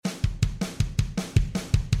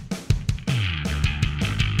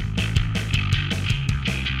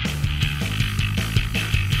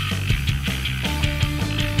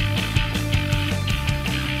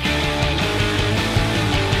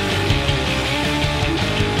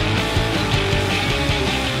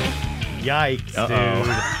Yikes, Uh-oh. dude.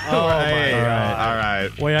 Oh, my God. All right.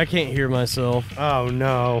 Wait, I can't hear myself. Oh,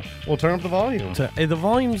 no. We'll turn up the volume. Hey, the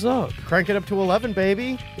volume's up. Crank it up to 11,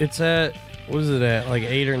 baby. It's at, what is it at, like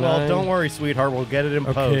 8 or 9? Well, don't worry, sweetheart. We'll get it in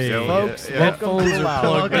post. Okay. Folks, Yeah. welcome to Headphones the are Loud.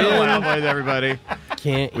 plugged Welcome to in. Loud Boys, everybody.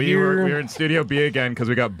 Can't We hear. were in Studio B again because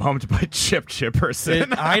we got bumped by Chip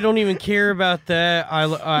Chipperson. I don't even care about that.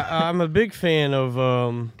 I'm a big fan of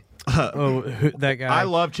that guy. I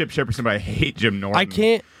love Chip Chipperson, but I hate Jim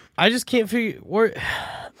Norton. I just can't figure where.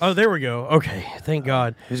 Oh, there we go. Okay, thank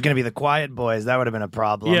God. Who's going to be the quiet boys? That would have been a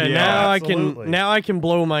problem. Yeah, Yeah, now I can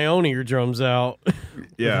blow my own eardrums out.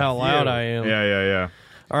 Yeah. with how loud I am. Yeah.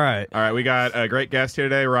 All right. All right, we got a great guest here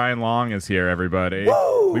today. Ryan Long is here, everybody.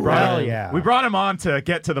 Woo! We brought Hell him, yeah. We brought him on to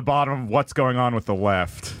get to the bottom of what's going on with the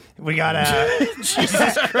left. We got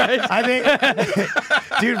Jesus Christ. I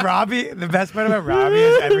think, dude, Robbie, the best part about Robbie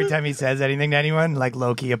is every time he says anything to anyone, like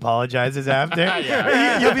Loki apologizes after.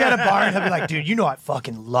 You'll be at a bar and he'll be like, dude, you know I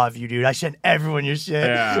fucking love you, dude. I send everyone your shit.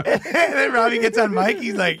 Yeah. And then Robbie gets on mic,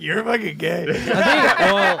 he's like, you're fucking gay.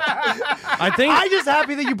 I think I'm just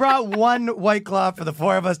happy that you brought one White Claw for the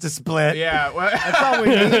four of us to split. Yeah, well, that's all we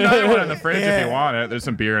need. There's another one in the fridge if Yeah. you want it. There's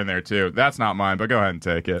some beer in there, too. That's not mine, but go ahead and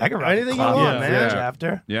take it. I can run Anything you Claw want, in the man. fridge Yeah.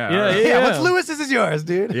 after. Yeah. Yeah, all right. Yeah, what's Lewis's is yours,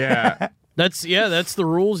 dude. Yeah. that's the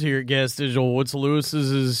rules here at Gas Digital. What's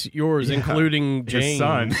Lewis's is yours, including His James.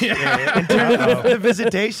 son. Yeah. In terms of the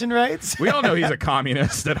visitation rights. We all know he's a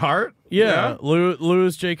communist at heart. Yeah,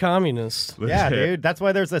 Louis J. Communist. Yeah, Legit. dude. That's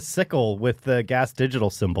why there's a sickle with the Gas Digital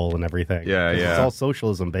symbol and everything. Yeah, 'Cause yeah. It's all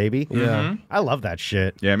socialism, baby. Yeah. I love that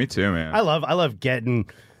shit. Yeah, me too, man. I love getting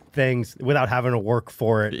things without having to work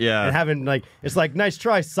for it. Yeah. And having it's like, nice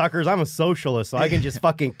try, suckers. I'm a socialist, so I can just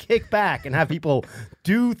fucking kick back and have people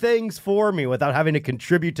do things for me without having to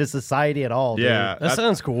contrip to society at all. Yeah. Dude. That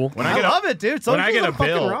sounds cool. When I get love it, dude. When I get a Socialism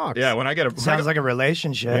fucking bill, rocks. yeah. When I get a Sounds like a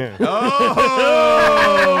relationship.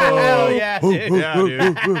 oh Hell yeah, dude. yeah,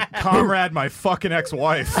 dude. Comrade, my fucking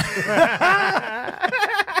ex-wife.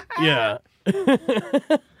 Yeah.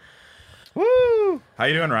 Woo! How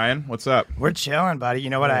you doing, Ryan? What's up? We're chilling, buddy. You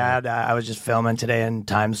know what I had? I was just filming today in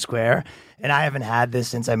Times Square, and I haven't had this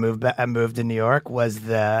since I moved to New York. Was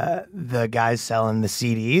the guy selling the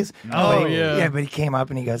CDs? Oh, But yeah. yeah. But he came up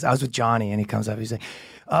and he goes, I was with Johnny, and he comes up, he's like,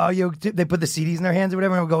 oh, they put the CDs in their hands or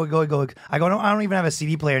whatever. And I go. I go, no, I don't even have a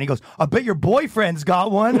CD player. And he goes, I bet your boyfriend's got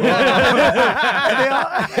one.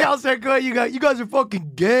 And they all start going, you guys are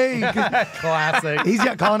fucking gay. Classic. He's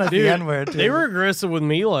calling us the N-word. Too. They were aggressive with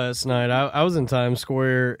me last night. I was in Times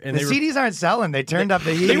Square, and The CDs aren't selling. They turned up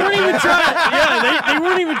the heat. They weren't even trying. Yeah, they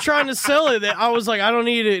weren't even trying to sell it. I was like, I don't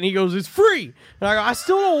need it, and he goes, it's free. And I go, I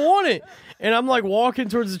still don't want it. And I'm like walking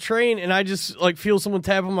towards the train, and I just like feel someone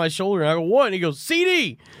tap on my shoulder, and I go, what? And he goes,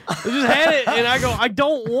 CD. I just had it, and I go, I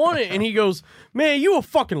don't want it. And he goes, man, you a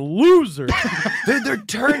fucking loser. They're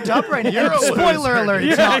turned up right now. You're a Spoiler loser. alert,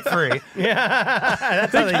 it's not free.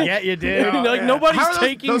 That's how they get you, dude. Like nobody's How are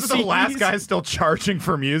taking those are the last CDs. guys still charging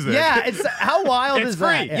for music. Yeah, it's how wild It's is free.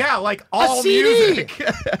 that? Yeah, like all CD. music.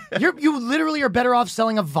 You literally are better off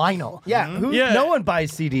selling a vinyl. Yeah, Yeah. No one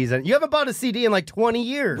buys CDs, and you haven't bought a CD in like 20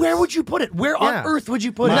 years. Where would you put it? Where on Yeah. earth would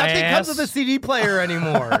you put it? My Nothing ass. comes with a CD player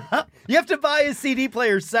anymore. You have to buy a CD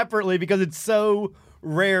player separately because it's so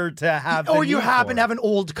rare to have. Or the you need happen for to it. have an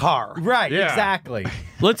old car. Right, Yeah. exactly.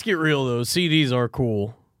 Let's get real though. CDs are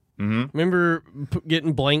cool. Mm-hmm. Remember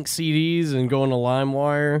getting blank CDs and going to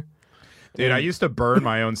LimeWire? Dude, I used to burn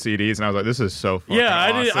my own CDs, and I was like, this is so fucking Yeah,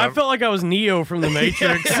 I did. I awesome. felt like I was Neo from the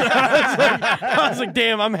Matrix. I was like,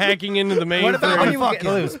 damn, I'm hacking into the mainframe. What about when you would get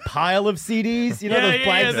fucking- those pile of CDs? You know, Yeah, those yeah,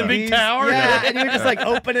 blank yeah, the big CDs? tower. Yeah, and you would just like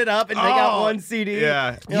open it up and take out Oh, one CD.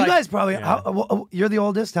 Yeah. You guys probably. You're the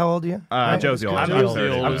oldest. How old are you? Joe's the oldest. I'm I'm the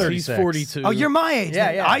 30. oldest. He's 36. 42. Oh, you're my age.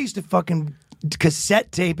 Yeah, yeah. I used to fucking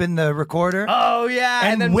cassette tape in the recorder. Oh yeah,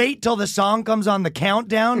 and then wait till the song comes on the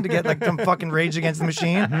countdown to get like some fucking Rage Against the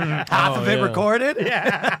Machine. Half of it yeah. recorded.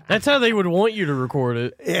 Yeah, That's how they would want you to record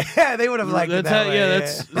it. yeah, they would have liked it That's that how. way. Yeah,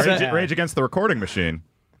 that's. Rage, Rage Against the Recording Machine.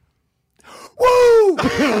 Woo!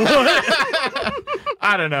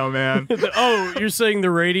 I don't know, man. Oh, you're saying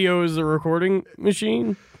the radio is a recording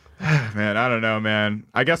machine? Man, I don't know, man.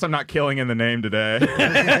 I guess I'm not killing in the name today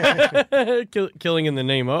Killing in the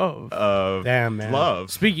name of. of Damn, man.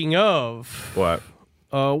 love. Speaking of, What?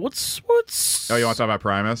 what's? Oh, you want to talk about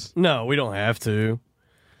Primus? No, we don't have to.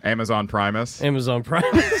 Amazon Primus? Amazon Prime.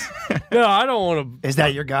 No, I don't want to. Is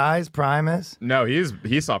that your guys, Primus? No,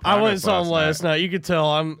 he saw. I Primus went and saw him last night. You could tell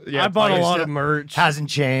I bought a lot of merch. Hasn't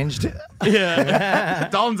changed. Yeah.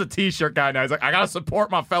 Dalton's a t-shirt guy now. He's like, I gotta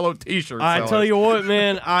support my fellow t-shirt I sellers. tell you what,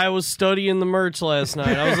 man, I was studying the merch last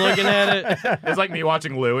night. I was looking at it. It's like me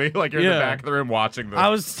watching Louie. Like you're in the back of the room watching them. I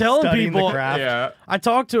was telling Studying the people. craft. Yeah. I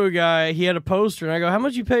talked to a guy. He had a poster, and I go, "How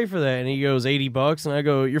much you pay for that?" And he goes, $80. And I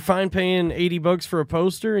go, "You're fine paying $80 for a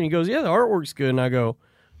poster?" And he goes, "Yeah, the artwork's good." And I go,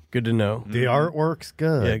 "Good to know." The artwork's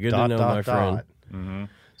good. Yeah, good to know, my friend.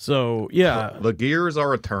 So yeah, The gears are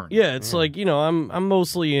returned. yeah, it's like I'm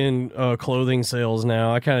mostly in clothing sales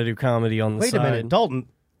now. I kind of do comedy on the Wait side. a minute, Dalton.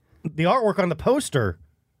 The artwork on the poster.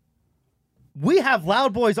 We have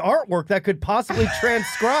Loud Boy's artwork that could possibly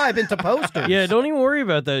transcribe into posters. Yeah, don't even worry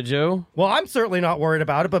about that, Joe. Well, I'm certainly not worried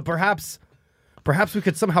about it, but perhaps we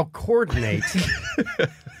could somemew coordinate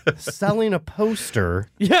selling a poster.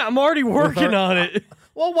 Yeah, I'm already working on it.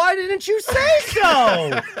 Well, why didn't you say so?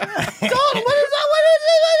 Dalton, what is that?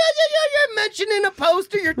 You're mentioning a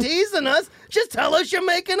poster. You're teasing us. Just tell us you're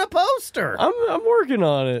making a poster. I'm working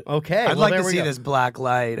on it. Okay. I'd well, like there to we see go. this black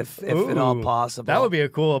light if at all Ooh, possible. That would be a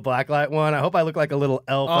cool blacklight one. I hope I look like a little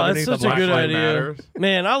elf Oh, that's underneath such the a good blacklight. idea. matters.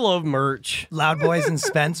 Man, I love merch. Loud Boys and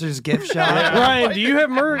Spencer's gift shop. Ryan, do you have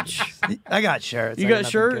merch? I got shirts. You I got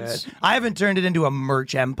nothing shirts? good. I haven't turned it into a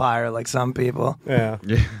merch empire like some people. Yeah.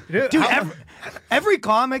 Dude, every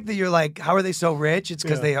comic that you're like, how are they so rich? It's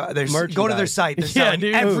because they're go to their Merchandise. site. They're Yeah, selling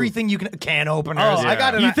dude. everything you can openers. Oh, I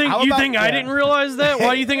got an You think how you about- think I yeah. didn't realize that?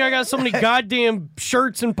 Why do you think I got so many goddamn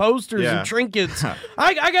shirts and posters Yeah. and trinkets?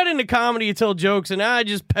 I got into comedy to tell jokes, and I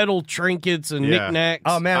just peddle trinkets and Yeah. knickknacks.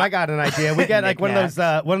 Oh man, I got an idea. We get like one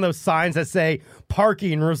of those signs that say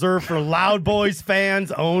parking reserved for Loud Boys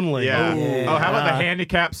fans only. Yeah. Yeah. Oh, how about the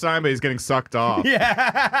handicap sign, but he's getting sucked off? Yeah.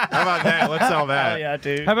 How about that? Let's sell that. Oh, yeah,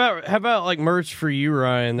 dude. How about like merch for you,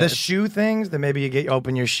 Ryan? The shoe things that maybe you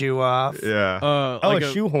open your shoe off. Yeah. like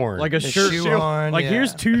a shoehorn. like a The shirt. shoehorn, Like yeah.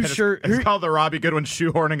 here's two shirt. It's called the Robbie Goodwin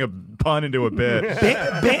shoehorning a pun into a bit.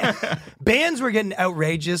 Bands were getting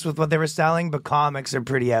outrageous with what they were selling, but comics are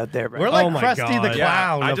pretty out there. Right? We're like Oh my Krusty the God.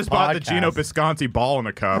 Clown. I of just bought the podcasts. Gino Bisconti ball in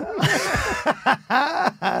a cup.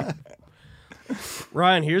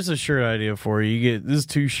 Ryan, here's a shirt idea for you. You get this is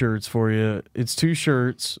two shirts for you. It's two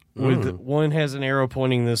shirts with one has an arrow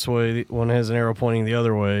pointing this way, one has an arrow pointing the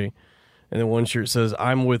other way, and then one shirt says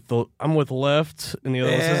I'm with left, and the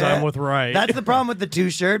other one says I'm with right. That's the problem with the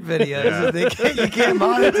two-shirt videos. Is you can't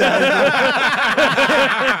monetize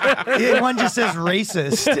it. One just says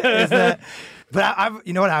racist. Is that? But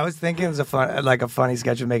you know what I was thinking? It was a funny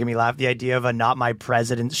sketch of making me laugh. The idea of a "not my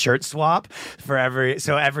president" shirt swap for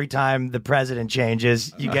every time the president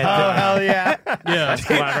changes, you get. Oh hell yeah! yeah.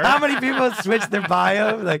 How many people switch their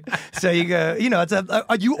bio? Like, so you go, it's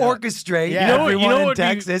you orchestrate. Yeah. You know what- everyone you know in what do you-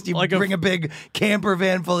 Texas. You like a- bring a big camper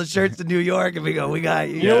van full of shirts to New York, and we go, we got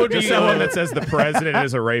you. You know what Just do you- someone that says the president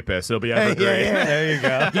is a rapist. It'll be evergreen. There you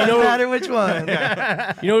go. Doesn't matter which one.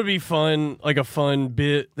 You know, it'd be fun, like a fun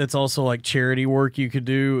bit that's also like charity work you could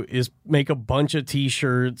do is make a bunch of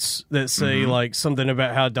T-shirts that say like something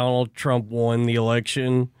about how Donald Trump won the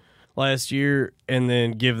election last year, and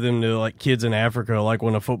then give them to like kids in Africa, like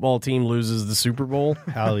when a football team loses the Super Bowl.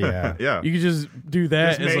 Hell yeah! Yeah. You could just do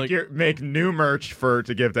that Just as like make new merch to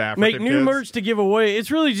give to African make new kids. merch to give away. It's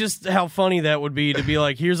really just how funny that would be to be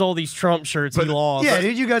like, here's all these Trump shirts he lost. Yeah,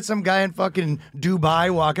 dude, you got some guy in fucking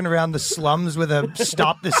Dubai walking around the slums with a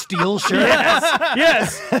 "Stop the Steal" shirt.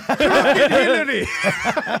 Yes. Community.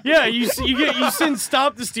 Yeah, you send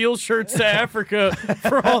Stop the Steal shirts to Africa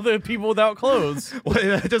for all the people without clothes.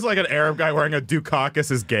 Just like an Arab guy wearing a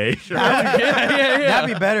Dukakis is gay shirt. Yeah.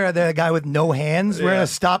 That'd be better than a guy with no hands wearing a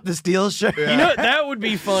 "Stop the Steal" shirt. You know what that would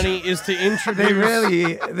be funny is to introduce. They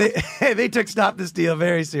really they took "Stop the Steal"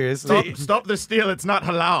 very seriously. Stop the steal. It's not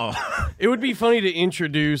halal. It would be funny to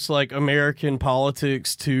introduce like American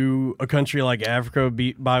politics to a country like Africa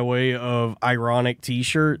by way of ironic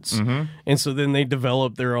T-shirts, and so then they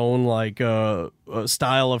develop their own like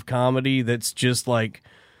style of comedy that's just like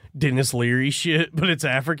Dennis Leary shit, but it's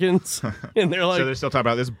Africans, and they're like, So they're still talking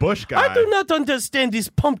about this Bush guy. I do not understand this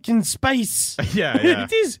pumpkin spice. Yeah.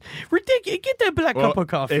 It is ridiculous. Get that black Well, cup of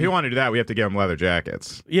coffee. if you want to do that, we have to give them leather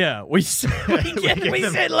jackets. Yeah, we send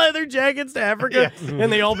leather jackets to Africa,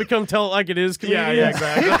 and they all become tell it like it is comedians.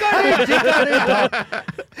 exactly.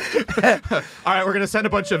 All right, we're gonna send a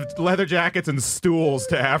bunch of leather jackets and stools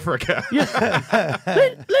to Africa.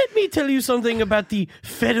 Let me tell you something about the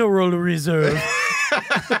Federal Reserve.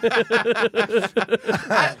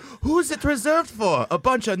 Who's it reserved for? A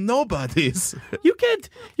bunch of nobodies. You can't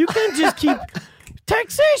just keep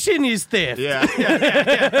taxation is theft. Yeah.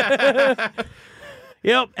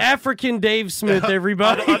 Yep, African Dave Smith,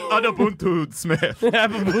 everybody. Unubuntu Smith.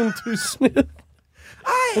 Ubuntu Smith.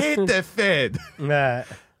 I hate the Fed. Nah.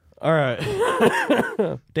 All right.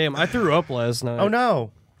 Damn, I threw up last night. Oh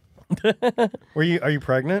no. Are you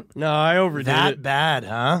pregnant? No, I overdid That it. bad,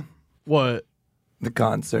 huh? What? The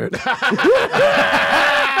concert. Wait,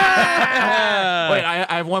 I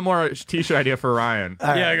have one more T-shirt idea for Ryan.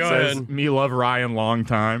 Yeah, go It says, ahead. "Me love Ryan long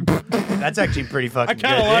time." That's actually pretty fucking good.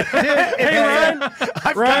 Kind of like. Hey, Ryan. I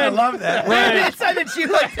kind Ryan. of love that. Ryan. It sounded you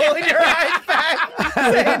like pulling your eyes back,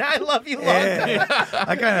 saying "I love you." Long time. Yeah.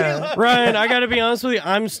 I kind of. Ryan, I got to be honest with you.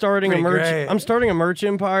 I'm starting Pretty a merch. great. I'm starting a merch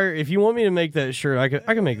empire. If you want me to make that shirt, I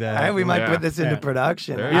can make that. Hey, we might Yeah. put this into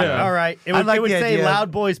production. There you Yeah. go. All right. It I would, like it would the say idea.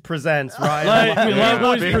 Loud Boys presents Ryan. Loud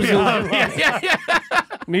Boys Big present. love. Yeah.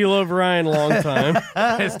 Me love Ryan long time. It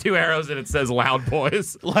has 2 arrows and it says "Loud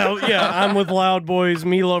Boys." I'm with Loud Boys.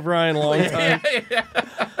 Me love Ryan long time.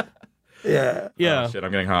 Yeah. Yeah. Oh, shit,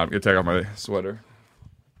 I'm getting hot. I'm gonna take off my sweater.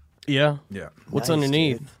 Yeah. Yeah. What's Nice,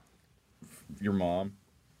 underneath? dude. Your mom.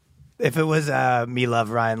 If it was Me Love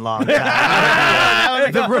Ryan Long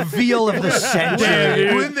Time, the reveal of the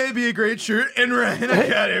century. Wouldn't they be a great shirt? And Ryan, I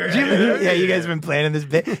got it. Do you, yeah, you guys have been playing in this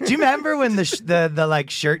bit. Do you remember when the like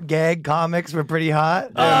shirt gag comics were pretty hot?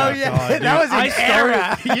 Oh yeah. that was an I started-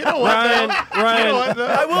 era. You know what? Ryan,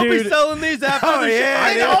 I will be Dude. selling these after Oh, the show. yeah,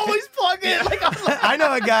 I dude. always plug in. Like, I'm like, I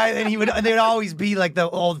know a guy, and they would always be like the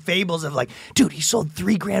old fables of like, dude, he sold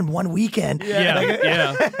 $3,000 one weekend.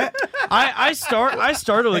 yeah. I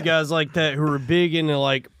started with guys like that who were big into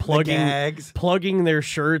like gags. plugging their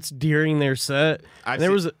shirts during their set. I've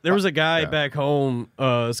And seen- there was a guy yeah. back home,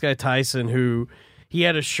 this guy Tyson, who he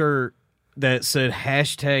had a shirt that said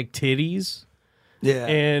 #titties. Yeah.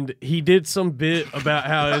 And he did some bit about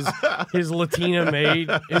how his Latina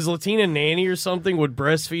nanny or something would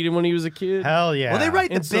breastfeed him when he was a kid. hell yeah. Well, they write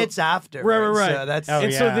the And so- bits after. Right. So that's Oh,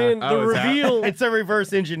 and yeah. so then the Oh, is that- reveal It's a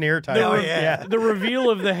reverse engineer type. Oh, yeah. the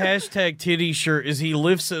reveal of the #titty shirt is he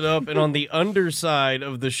lifts it up and on the underside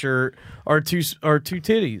of the shirt are two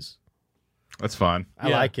titties. That's fun. I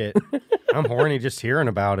Yeah. like it. I'm horny just hearing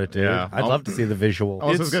about it, dude. Yeah. I'd love to see the visual.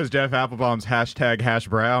 Almost as good as Jeff Applebaum's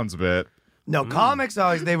 #HashBrowns bit. No, comics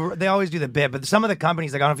always they always do the bit, but some of the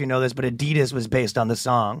companies, like I don't know if you know this, but Adidas was based on the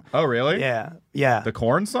song. Oh, really? Yeah. The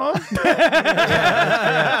Corn song? They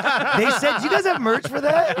said, "Do you guys have merch for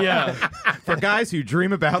that?" Yeah. For guys who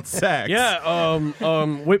dream about sex. Yeah,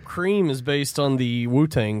 Whipped Cream is based on the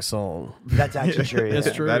Wu-Tang song. That's actually true. Yeah.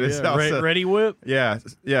 That's true. That is yeah. also- Ready Whip? Yeah.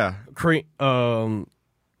 Cream,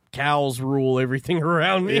 cows rule everything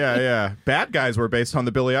around me. Yeah. Bad Guys were based on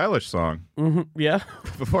the Billie Eilish song. Yeah.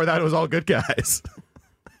 Before that, it was all good guys.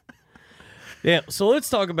 Yeah, so let's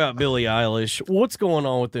talk about Billie Eilish. What's going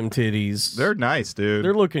on with them titties? They're nice, dude.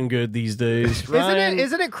 They're looking good these days.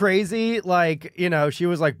 Isn't it crazy? Like, you know, she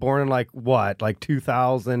was like born in like what, like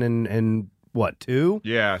 2000 and what, 2?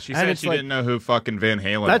 Yeah, she And said it's she like- didn't know who fucking Van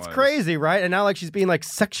Halen That's was. crazy, right? And now like she's being like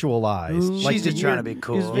sexualized. Like She's the just year- trying to be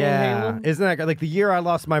cool. is Van Yeah, Halen? isn't that like the year I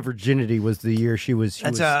lost my virginity was the year she was.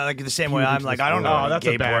 That's like the same way I'm like, I don't know. Oh, that's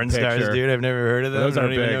a gay bad porn stars, picture. dude. I've never heard of them. Those I are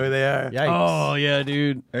don't even big. know who they are. Oh yeah,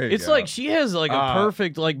 dude. There you It's go. like she has like a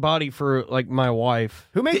perfect like body for like my wife.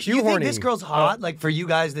 Who makes Do you horny? think this girl's hot? Like for you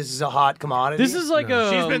guys, this is a hot commodity. This is like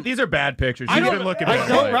These are bad pictures. I She's don't- been looking Like, at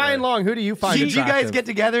don't Ryan Long. Who do you find? Did you guys attractive? get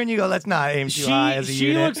together and you go, let's not aim too high as a she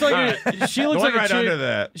unit? looks like she looks like The one a right chick. under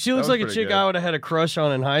that. She looks That was like a pretty chick good. I would have had a crush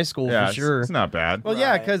on in high school Yeah, for sure. It's not bad. Well,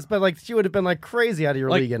 yeah, Right. but like she would have been like crazy out of your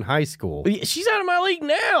Like- league in high school. She's out of my league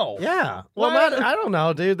now. Yeah. Well, What? I don't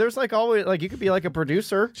know, dude. There's like always like you could be like a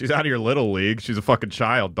producer. She's out of your little league. She's a fucking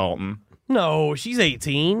child, Dalton. No, she's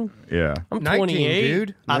 18. Yeah. I'm 19, 28.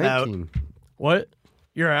 dude. I'm out. 19. What?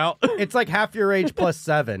 You're out. It's like half your age plus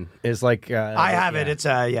 7 is like. I have it. It's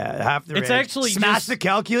half the It's range. actually smash just- the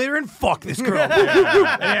calculator and fuck this girl.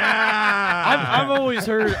 Yeah. I've always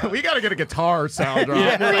heard. we got to get a guitar sound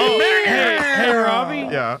drop. Hey,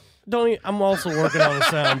 Robbie. Yeah. Don't. I'm also working on a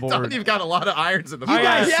soundboard. You've got a lot of irons in the You fire.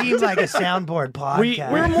 guys seem like a soundboard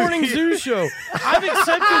podcast. We're a morning zoo show. I've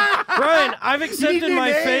accepted, Ryan. I've accepted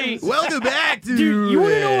my fate. Welcome back to. Dude, you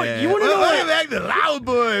wanna know what- you wanna know Welcome what- back to Loud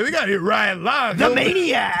Boy. We got here Ryan Long. the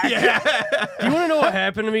maniac. You want to know what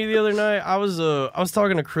happened to me the other night? I was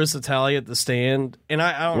talking to Chris Italia at the stand, and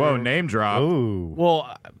I don't Whoa, remember- name drop. Ooh.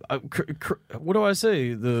 Well, what do I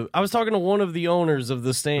say? I was talking to one of the owners of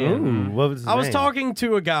the stand. Ooh, what was his I was name? talking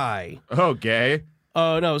to a guy. Oh, gay.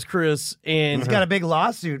 No, it was Chris, and He's got a big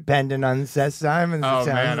lawsuit pending on Seth Simons. Oh, it sounds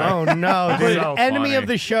man, like. Oh no, dude! So Enemy funny. of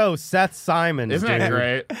the show, Seth Simons. Isn't dude. that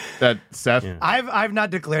great? That Seth. Yeah. I've not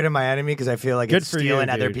declared him my enemy because I feel like Good it's for you, stealing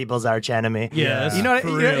other dude. people's arch enemy. Yeah, You know, for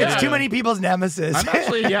you know, real. it's Yeah. too many people's nemesis. I'm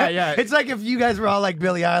actually, yeah. It's like if you guys were all like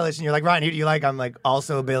Billie Eilish and you're like, Ryan, who do you like? I'm like,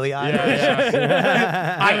 also Billie Eilish.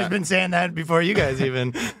 Yeah, I've been saying that before you guys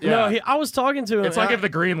even. no, I was talking to him. It's like if the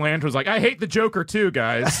Green Lantern was like, I hate the Joker too,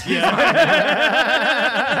 guys.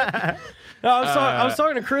 No, I was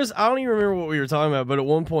talking to Chris. I don't even remember what we were talking about, but at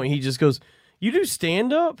one point he just goes, "You do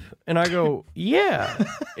stand up?" And I go, "Yeah."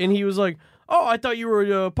 And he was like, "Oh, I thought you were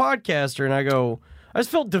a podcaster." And I go, I just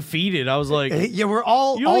felt defeated. I was like, Yeah, we're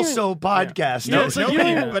all You don't even- also podcasters. Yeah, it's like you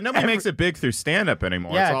Nobody, don't- but nobody makes it big through stand-up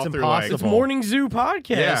anymore. Yeah, it's all it's through like it's Morning Zoo podcasts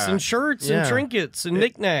Yeah. and shirts Yeah. and trinkets and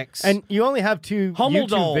knickknacks. And you only have 2 Hummel YouTube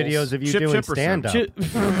dolls. videos of you Chip doing Chipperson. stand up.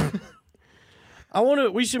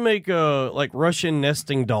 We should make like Russian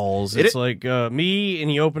nesting dolls. It- It's like me,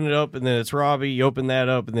 and you open it up, and then it's Robbie. You open that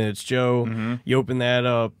up, and then it's Joe. Mm-hmm. You open that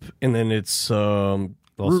up, and then it's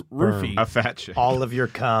Roofie. a fat shit. All of your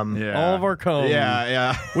cum. Yeah. All of our cum.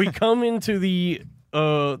 Yeah. We come into the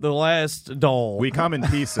last doll. We come in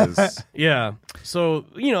pieces. Yeah. So,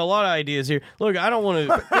 a lot of ideas here. Look, I don't want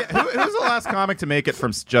to. Who's the last comic to make it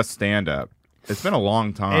from just stand-up? It's been a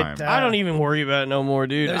long time. It, I don't even worry about it no more,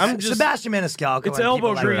 dude. I'm just. Sebastian Maniscalco. It's and elbow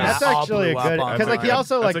people like grease. that That's all actually a blew up good on because like he That's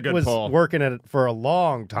also a like good was pull. working at it for a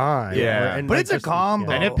long time. Yeah. and But like, it's a just-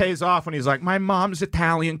 combo. And it pays off when he's like, my mom's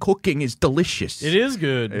Italian cooking is delicious. It is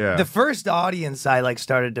good. Yeah. The first audience I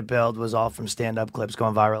started to build was all from stand-up clips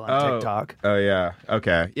going viral on TikTok. Oh, yeah.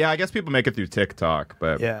 Okay. Yeah, I guess people make it through TikTok,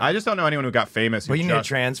 but Yeah. I just don't know anyone who got famous who But you need to just...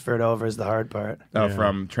 transfer it over is the hard part.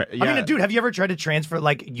 from... yeah, I mean, dude, have you ever tried to transfer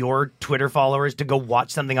your Twitter followers to go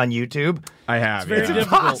watch something on YouTube? I have. very yeah.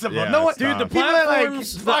 difficult. Impossible. Yeah, no one, it's Dude, the tough. people are like,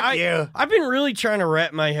 platforms. fuck you. I've been really trying to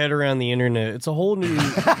wrap my head around the internet. It's a whole new.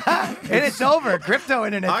 And it's over. Crypto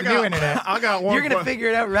internet's I the got- new internet. I got one You're going to que- figure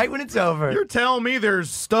it out right when it's over. You're telling me there's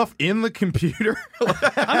stuff in the computer?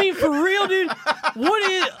 I mean, for real, dude.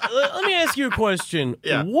 What is? Let me ask you a question.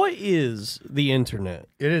 Yeah. What is the internet?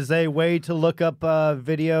 It is a way to look up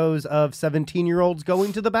videos of 17-year-olds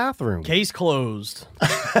going to the bathroom. Case closed.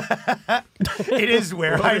 It is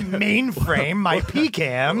where I mainframe my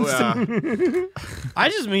PCAMs. I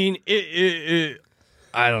just mean it.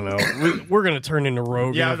 I don't know. We're gonna turn into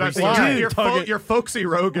Rogan. Yeah, if we that's start- like, you're folksy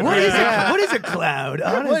Rogan. What is it? What is a cloud?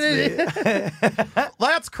 Honestly.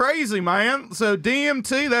 That's crazy, man. So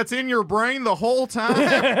DMT, that's in your brain the whole time?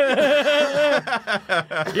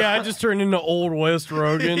 Yeah, I just turned into Old West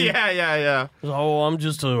Rogan. yeah. Oh, I'm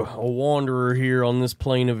just a wanderer here on this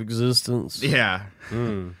plane of existence. Yeah.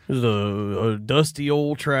 Just a dusty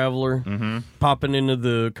old traveler popping into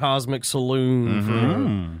the cosmic saloon for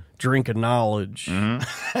a drink of knowledge. Hey,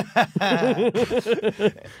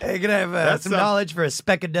 can I have some knowledge for a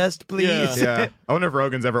speck of dust, please? Yeah. I wonder if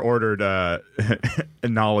Rogan's ever ordered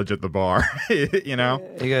knowledge at the bar. You know?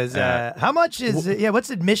 He goes, how much is it? Yeah, what's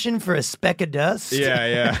admission for a speck of dust?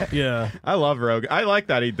 Yeah. Yeah. I love Rogan. I like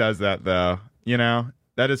that he does that, though. You know?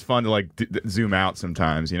 That is fun to, like, zoom out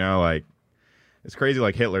sometimes, you know? Like, it's crazy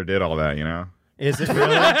like Hitler did all that, you know? Is it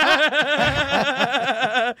really?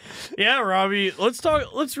 Yeah, Robbie. Let's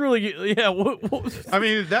talk. Let's really. Yeah. What, I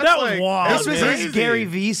mean, that's That was like... wild, This was crazy. his Gary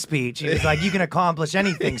Vee speech. He was like, you can accomplish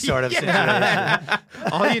anything sort of situation.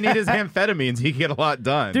 All you need is amphetamines. You can get a lot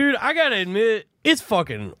done. dude, I gotta admit, it's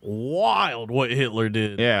fucking wild what Hitler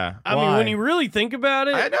did. Yeah. I mean, when you really think about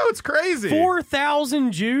it, I know, it's crazy.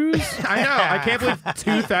 4,000 Jews. I know. I can't believe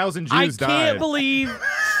 2,000 Jews I can't died. believe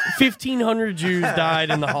 1,500 Jews died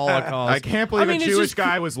in the Holocaust. I can't believe mean, a it's Jewish just-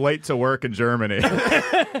 guy was late to work in Germany.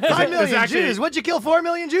 5 million actually- Jews. What'd you kill 4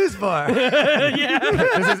 million Jews for? Yeah.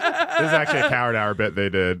 This is actually a Coward Hour bit they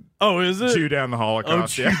did. Oh, is it? Chew down the Oh,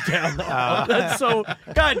 Holocaust. chew down the That's so.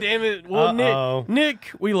 God damn it. Well, Uh-oh.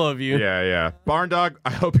 Nick, we love you. Yeah. Barn Dog,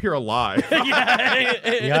 I hope you're alive.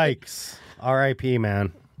 Yeah. Yikes. R.I.P.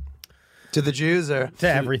 man. To the Jews, or To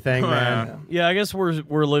everything, man. Yeah, I guess we're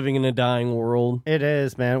living in a dying world. It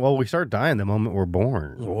is, man. Well, we start dying the moment we're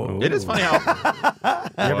born. It is funny how. You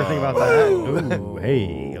ever think about that? Ooh,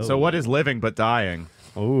 hey. So, what is living but dying?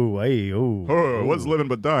 Ooh, hey, ooh. Oh, what's living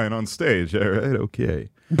but dying on stage? All right, okay.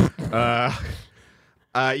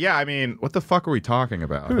 Yeah, I mean, what the fuck are we talking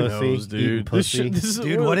about? Who Pussy, knows, eating dude? pussy.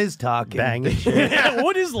 Dude, what is talking? Banging shit. Yeah,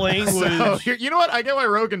 what is language? So, you know what? I get why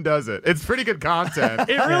Rogan does it. It's pretty good content.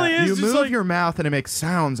 It really is. You just move like, your mouth and it makes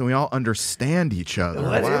sounds, and we all understand each other.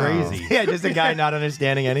 That's Wow. crazy. Yeah, just a guy not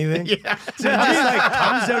understanding anything. Yeah, So it just like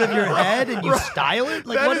comes out of your head and you style it.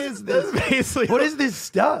 Like, what is this? That's basically What is this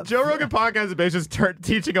stuff? Joe Rogan podcast is basically just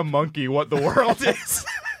teaching a monkey what the world is.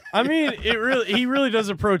 I mean, he really does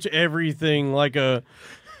approach everything like a,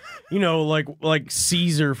 like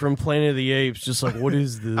Caesar from Planet of the Apes. Just like, what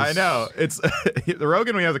is this? I know. It's the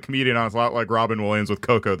Rogan when he has a comedian on. It's a lot like Robin Williams with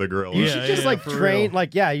Coco the gorilla. You Yeah, should just yeah, like for train, real.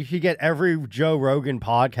 like, yeah, you should get every Joe Rogan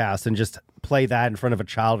podcast and just play that in front of a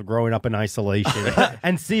child growing up in isolation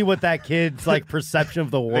and see what that kid's like perception of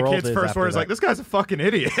the The world kid's is. first after word is that. like, "This guy's a fucking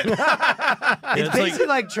idiot." It's basically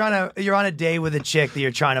like you're on a date with a chick that you're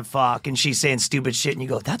trying to fuck, and she's saying stupid shit, and you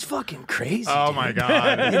go, "That's fucking crazy." Oh dude." my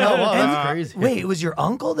god. You know, well, and- that's crazy. Wait, it was your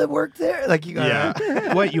uncle that worked there? Like you got?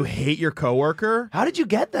 Yeah. What, you hate your coworker? How did you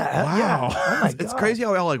get that? Wow. Yeah. Oh my God. It's crazy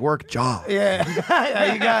how we all like work jobs. Yeah,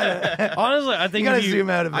 yeah, you gotta. Honestly, I think You gotta if you, zoom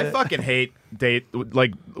out a bit. I fucking hate date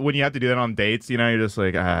like when you have to do that on dates. You know, you're just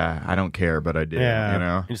like, I don't care, but I do. Yeah. You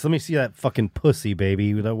know. Just let me see that fucking pussy,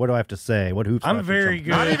 baby. What do I have to say? What hoops? do I I'm have to very jump?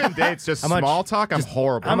 good. Not even dates, just How much- small talk. I'm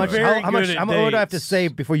horrible. I'm at it. very How much? good at What do I have to dates. say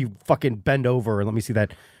before you fucking bend over and let me see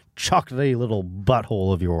that chocolatey little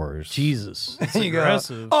butthole of yours? Jesus, it's You go,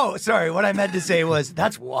 aggressive. oh, sorry. What I meant to say was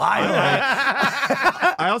that's wild.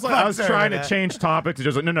 I was sorry trying to about that. change topics.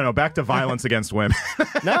 Just like, no, back to violence against women.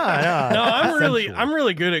 No, No, I'm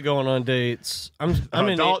really good at going on dates. I'm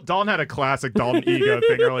in. Dalton had a classic Dalton ego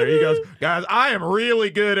thing earlier. He goes, "Guys, I am really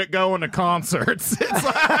good at going to concerts." It's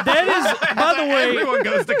like, That is, by the way, everyone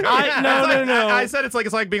goes to concerts. no. I said it's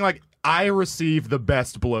like being like, I receive the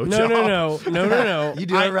best blowjob. No. You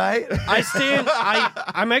do it right.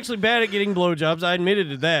 I'm actually bad at getting blowjobs. I admitted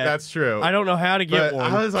to that. That's true. I don't know how to get But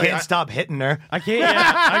one. I was like, Can't stop hitting her. I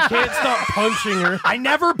can't stop punching her. I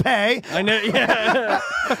never pay. I know. Yeah.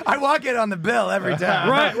 I walk it on the bill every time.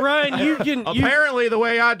 Ryan, you can. apparently the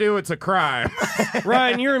way I do it's a crime.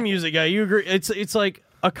 Ryan, you're a music guy. You agree? It's like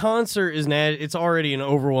a concert is it's already an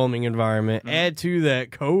overwhelming environment. Add to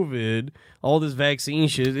that COVID, all this vaccine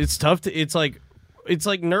shit. It's tough to. It's like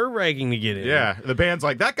nerve wracking to get in. Yeah, the band's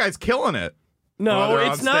like, that guy's killing it. No, While they're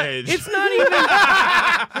it's on not. stage. It's not even.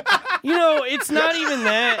 It's not even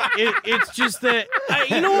that. It's just that.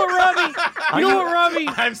 You know what, Robbie?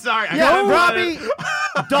 I'm sorry. Yeah, Robbie.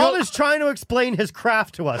 Dalton is trying to explain his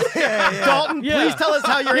craft to us. Dalton, Yeah. please tell us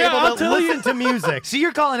how you're Yeah, I'll able to tell listen to music. So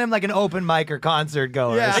you're calling him like an open mic or concert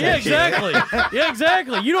goer. Yeah. Yeah, essentially. exactly. Yeah,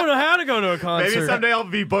 exactly. You don't know how to go to a concert. Maybe someday I'll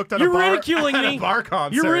be booked on You're a bar, ridiculing at me. a bar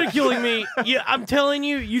concert. You're ridiculing me. Yeah, I'm telling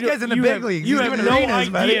you, you guy's in the you big have, leagues. You He's have doing no arenas,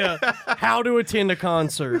 buddy. idea how to attend a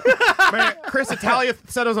concert. Man, Chris Italia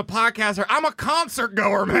said I was a podcaster. I'm a concert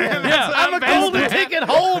goer, man. Yeah, I'm a golden ticket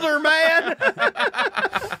holder, man.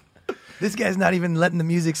 This guy's not even letting the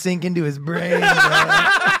music sink into his brain. Bro.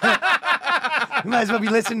 You might as well be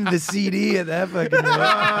listening to the CD at that fucking.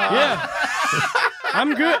 Yeah,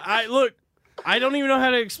 I'm good. I don't even know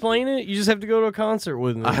how to explain it. You just have to go to a concert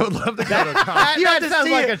with me. I would love to go to a concert. That to sounds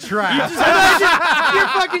see like it. a trap. Imagine you're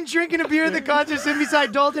fucking drinking a beer at the concert sitting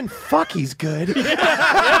beside Dalton. Fuck, he's good.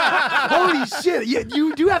 Holy shit.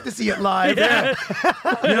 You do have to see it live.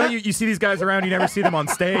 You know, you see these guys around, you never see them on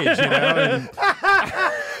stage, you know?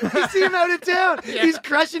 You see him out of town. He's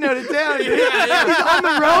crushing out of town. He's on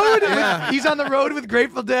the road. He's on the road with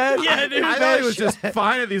Grateful Dead. Yeah, dude. I thought he was just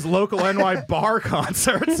fine at these local NY bar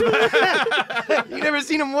concerts. You never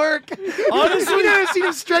seen him work. Honestly, You never seen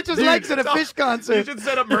him stretch his legs at a fish You concert. should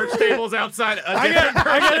set up merch tables outside. I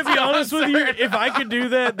gotta be honest with you. If I could do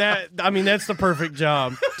that, that's the perfect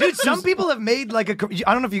job. Dude, some people have made like I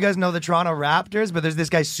don't know if you guys know the Toronto Raptors, but there's this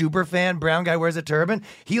guy, super fan, brown guy, wears a turban.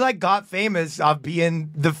 He like got famous off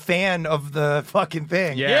being the fan of the fucking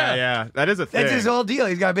thing. Yeah. That is a thing. That's his whole deal.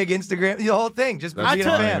 He's got a big Instagram, the whole thing, just That's being a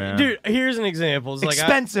funny, fan. man. Dude, here's an example. It's like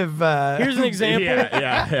Expensive. here's an example.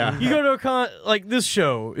 Yeah. You go to a like this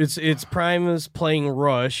show. It's Primus playing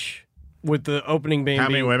Rush with the opening band. How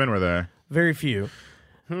many being women were there? Very few.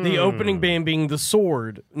 The opening band being The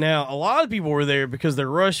Sword. Now, a lot of people were there because they're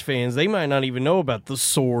Rush fans. They might not even know about The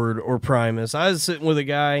Sword or Primus. I was sitting with a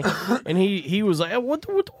guy, and he was like,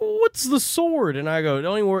 what's The Sword? And I go,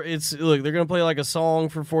 don't even worry. Look, they're going to play like a song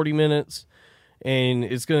for 40 minutes, and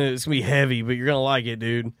it's gonna be heavy, but you're going to like it,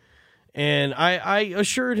 dude. And I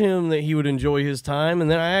assured him that he would enjoy his time,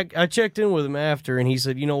 and then I checked in with him after, and he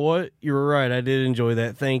said, "You know what? You were right. I did enjoy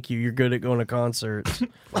that. Thank you. You're good at going to concerts."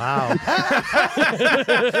 Wow.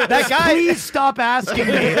 That guy. Please stop asking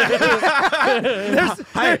me.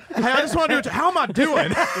 I just want to know, how am I doing?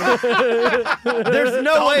 There's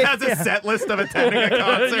no way. Has a set list of attending a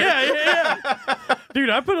concert. yeah. Dude,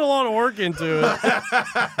 I put a lot of work into it.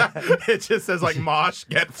 It just says like mosh,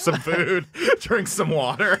 get some food, drink some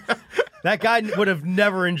water. That guy would have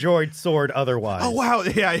never enjoyed Sword otherwise. Oh wow,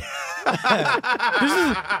 yeah.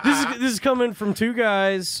 This is coming from two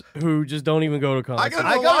guys who just don't even go to concerts. I go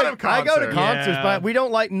to a lot of I go to concerts. concerts, Yeah. but we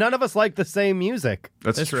don't like. None of us like the same music.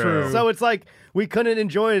 That's true. true. So it's like we couldn't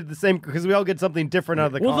enjoy it the same because we all get something different out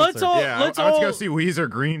of the Well, concert. let's all Yeah, let's I went to all. go see Weezer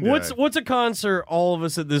Green Day. What's a concert all of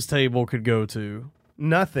us at this table could go to?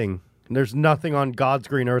 Nothing. There's nothing on God's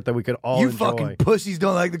green earth that we could all You enjoy. fucking pussies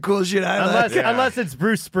don't like the cool shit I like. Unless it's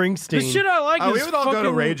Bruce Springsteen. The shit I like Oh, is we would all fucking, go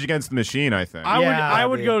to Rage Against the Machine, I think. I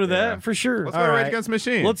would go to that Yeah. for sure. Let's go to All Rage right. Against the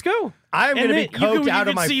Machine. Let's go. I'm And going to be then coked out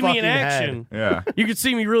of my see fucking me in action. Yeah. You could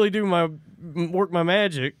see me really do work my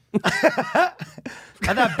magic.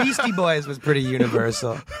 I thought Beastie Boys was pretty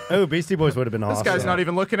universal. head. Oh, Beastie Boys would have been This awesome. guy's not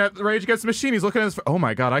even looking at Rage Against the Machine. He's looking at his. Oh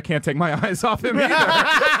my god, I can't take my eyes off him either.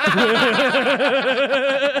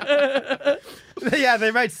 Yeah, they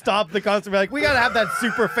might stop the concert and be like, we got to have that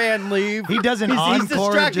super fan leave. He does an He's encore.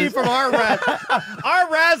 distracting just- from our razzle.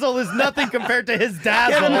 Our razzle is nothing compared to his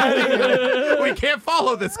dazzle. We can't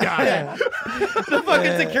follow this guy. The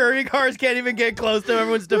fucking security guards can't even get close to him.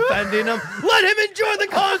 Everyone's defending him. Let him enjoy the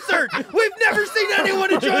concert. We've never seen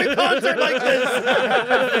anyone enjoy a concert like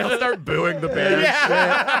this. He'll start booing the band.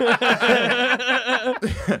 Yeah.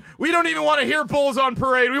 We don't even want to hear Bulls on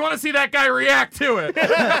Parade. We want to see that guy react to it.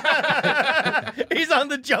 He's on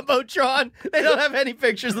the Jumbotron. They don't have any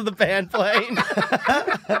pictures of the band playing.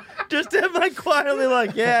 Just him like quietly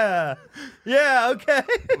like, yeah, okay.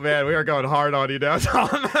 Man, we are going hard on you now, Tom.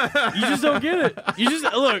 You just don't get it. You just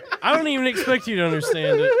look. I don't even expect you to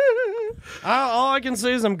understand it. All I can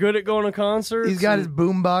say is I'm good at going to concerts. He's got his and-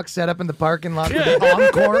 boombox set up in the parking lot for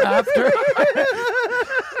the encore after.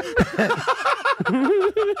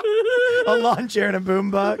 A lawn chair and a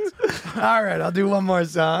boombox. All right, I'll do one more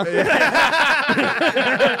song.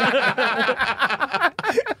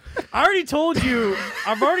 I already told you.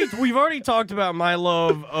 We've already talked about my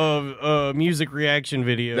love of music reaction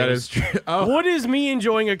videos. That is true. Oh, What is me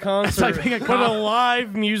enjoying a concert like being a but a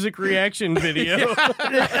live music reaction video?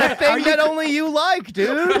 That thing that only you like, dude.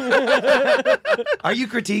 Are you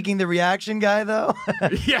critiquing the reaction guy, though?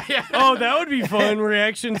 yeah. Oh, that would be fun.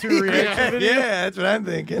 Reaction to a reaction video. Yeah, that's what I'm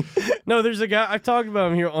thinking. No, there's a guy. I've talked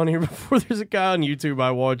about him on here before. There's a guy on YouTube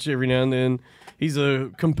I watch every now and then. He's a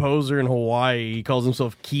composer in Hawaii. He calls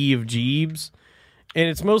himself Key of Jeebs. And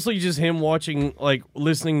it's mostly just him watching, like,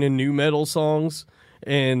 listening to new metal songs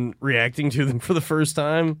and reacting to them for the first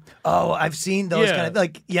time. Oh, I've seen those Yeah. kind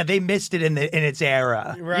of they missed it in its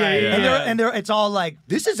era. Right. Yeah. And it's all like,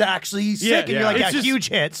 this is actually sick. Yeah, and you're yeah. like, It's yeah, just- huge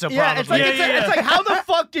hit. So Yeah, probably. it's like, Yeah, it's like, how the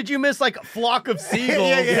fuck did you miss like Flock of Seagulls?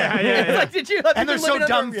 Yeah. It's like, did you? and they're so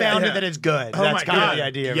dumbfounded that it's good. Oh That's my kind god, of the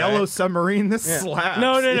idea. Yellow right? Submarine. This slaps.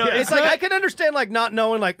 No. It's like I can understand like not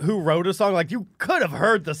knowing like who wrote a song. Like you could have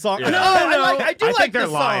heard the song. Yeah. No, I do I like think they're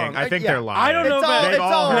the lying. song. I think yeah. they're lying. I don't know It's about all- They've it's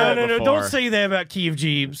all all- heard No, it don't before. say that about Key of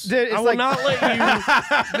Jeebs. Dude, it's I will like- not let you.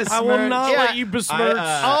 I will not Yeah. let you besmirch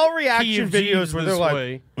All Key reaction of videos Jeebs where they're this like,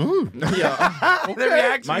 way. The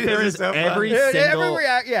reaction My videos favorite are is so every funny. single.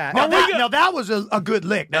 Now that was a good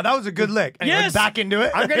lick. Now that was a good lick. And you went Yes. back into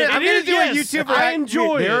it. I'm gonna It is, do a yes. YouTube I react-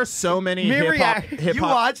 enjoy There are it. so many Me hip react- You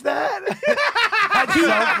watch that? That's so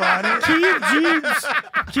funny.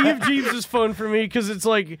 Key of Jeebs is fun for me because it's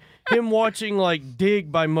like him watching like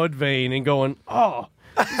Dig by Mudvayne and going, oh,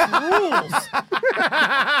 this rules.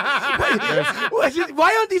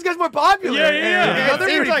 Why aren't these guys more popular? Yeah. No, they're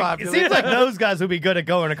It seems pretty like, popular. it seems like those guys would be good at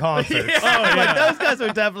going to concerts. Like those guys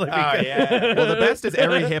would definitely be good. Well, the best is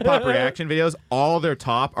every hip hop reaction videos. All their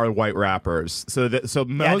top are white rappers. So most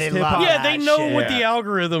they hip love hop. Yeah, they know shit. what the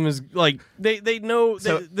algorithm is like. They know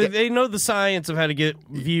So- they know the science of how to get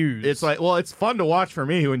views. It's like, well, it's fun to watch for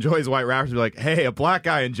me who enjoys white rappers. Be like, hey, a black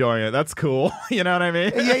guy enjoying it. That's cool. You know what I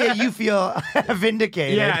mean? Yeah, you feel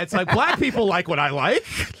vindicated. Yeah, it's like black people like what I like.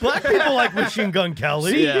 Black people like Machine Gun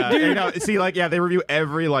Kelly. Yeah, you know, see, like, yeah, they review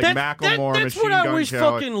every like Macklemore, that's Machine what I Gun wish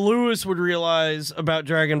Kelly. fucking Lewis would realize about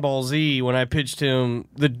Dragon Ball Z when I pitched him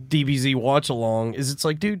the DBZ watch along. Is it's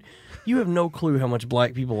like, dude, You have no clue how much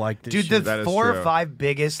black people like this Dude, shit. That the is 4 or true. 5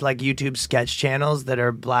 biggest like YouTube sketch channels that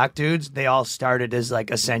are black dudes, they all started as like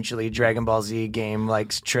essentially Dragon Ball Z game like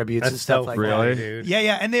tributes and That's stuff so like Really? that. dude.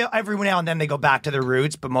 Yeah, and they every now and then they go back to their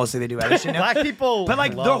roots, but mostly they do other shit now. Black people, But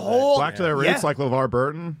like the love whole Black to their roots, like LeVar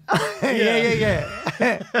Burton. yeah.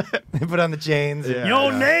 They put on the chains. Yeah,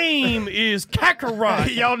 Your yeah. name is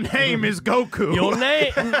Kakarot. Your name is Goku. Your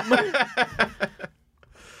name.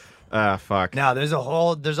 Fuck. No, there's a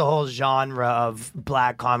whole genre of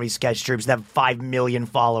black comedy sketch troops that have 5 million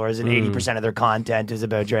followers, and 80% of their content is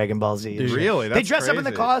about Dragon Ball Z. and shit. Really? They That's dress up in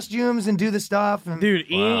the crazy. costumes and do the stuff. And Dude,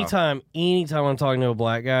 Wow. anytime I'm talking to a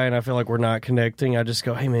black guy and I feel like we're not connecting, I just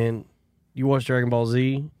go, "Hey man, you watch Dragon Ball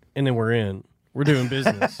Z?" And then we're in. We're doing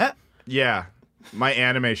business. Yeah. My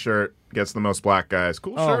anime shirt gets the most black guys.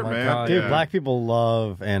 Cool Oh shirt, my man. God. Dude, Yeah. black people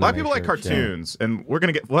love anime. Black people like shirts, yeah. cartoons, and we're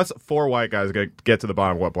gonna get. Well, let's 4 white guys gonna get to the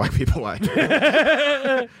bottom of what black people like. well,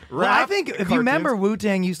 I Rap, think if cartoons. you remember,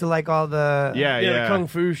 Wu-Tang used to like all the Yeah, yeah, the kung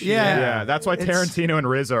fu shit. Yeah. Yeah, that's why It's- Tarantino and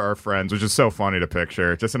RZA are friends, which is so funny to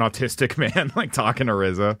picture. Just an autistic man like talking to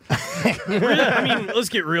RZA. I mean, let's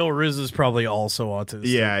get real. Riz is probably also autistic.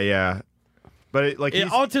 Yeah. But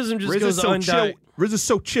Autism just RZA's goes so chill. undiagnosed. RZA's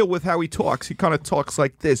so chill with how he talks. He kind of talks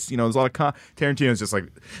like this. You know, there's a lot of Tarantino's just like.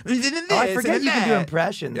 Oh, I forget you can do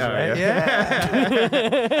impressions, Yeah, right?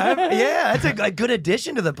 yeah. Yeah, that's a good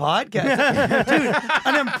addition to the podcast, dude.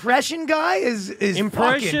 An impression guy is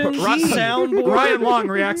Impressions, fucking key. soundboard. Ryan Long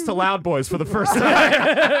reacts to Loud Boys for the first time.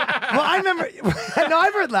 Well, I remember. No,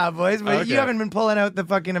 I've heard Loud Boys, but Okay. you haven't been pulling out the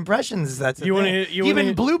fucking impressions. That's the You wanna thing. hit- you You've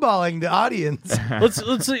wanna been hit- blueballing the audience.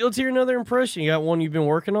 Let's hear another impression. You got one you've been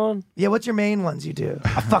working on? Yeah, what's your main ones you do? Oh,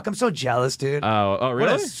 fuck, I'm so jealous, dude. Oh, What a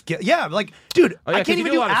really? skill. Yeah, like, dude, Oh, yeah, I 'cause can't you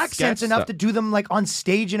even do a do lot of accents sketch enough stuff. to do them like on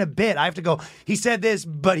stage in a bit. I have to go, he said this,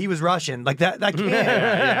 but he was Russian. Like that, I can't.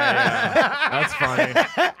 That's funny.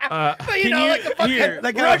 But you Can know, you- like a fucking here,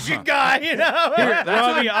 like Russian guy, you know?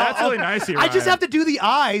 Robbie, That's really nice. Of you, I just Ryan. have to do the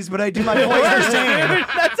eyes, but I do my voice the same.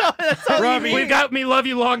 That's all Robbie, you We need. got me love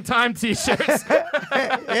you long time t-shirts.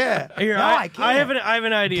 Yeah. Here, No, I can't. I have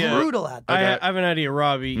an idea. Brutal at that. I have an idea,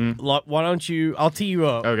 Robbie. Why don't you? I'll tee you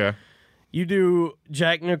up. Okay. You do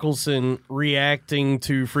Jack Nicholson reacting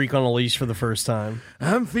to Freak on a Leash for the first time.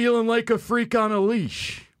 I'm feeling like a freak on a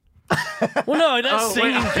leash. Well, no, that's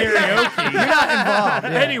singing karaoke. You're not involved.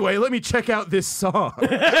 Yeah. Anyway, let me check out this song.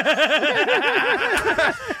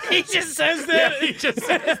 He just says that. He just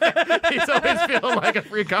says that. He's always feeling like a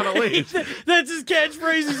freak on a leash. That's his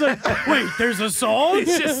catchphrase. He's like, wait, there's a song?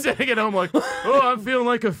 He's just sitting at home like, oh, I'm feeling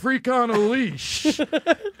like a freak on a leash.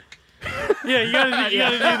 Yeah, you gotta do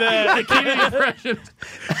that. The key to the impression.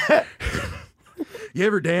 You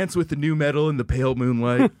ever dance with the new metal in the pale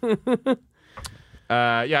moonlight?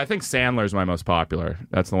 Yeah, I think Sandler's my most popular.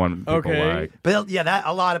 That's the one people Okay. like. But yeah, that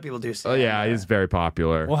a lot of people do say. Oh yeah, he's very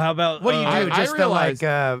popular. Well, how about What do you do? I Just the realized- like.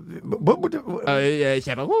 Yeah,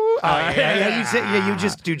 You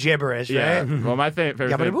just do gibberish, yeah. right? Well, my favorite.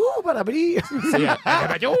 Yabbidi-boo, badabidi. Yeah.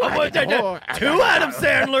 Two Adam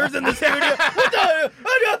Sandlers in the studio.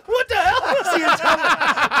 What the hell?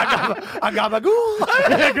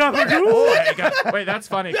 Agabagoo. Wait, that's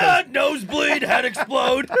funny. 'cause Nosebleed, head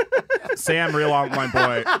explode. Sam, real online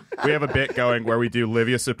boy, we have a bit going where we do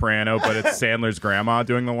Livia Soprano, but it's Sandler's grandma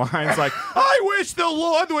doing the lines like, "I wish the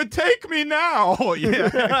Lord would take me now." Yeah,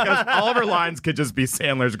 because all of her lines could just be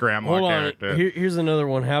Sandler's grandma Hold on. character. Here's another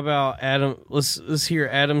one. How about Adam? Let's hear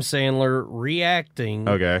Adam Sandler reacting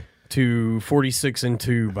Okay. to 46 and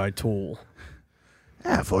 2 by Tool.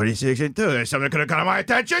 46 and 2. There's something that could have caught my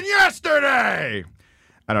attention yesterday.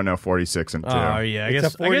 I don't know 46 and 2. Oh yeah, I It's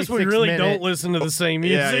guess a we 46-minute don't listen to the same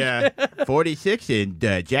music. Yeah. 46 and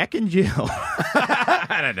Jack and Jill.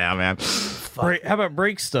 I don't know, man. How about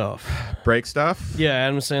break stuff? Break stuff? Yeah,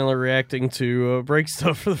 Adam Sandler reacting to break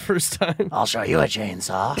stuff for the first time. I'll show you a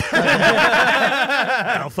chainsaw.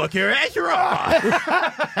 I'll fuck your ass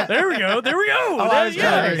raw. There we go. I was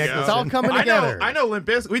yeah. kidding. It's all coming together. I know Limp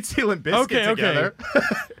Bizkit. We'd see Limp Bizkit Okay. together.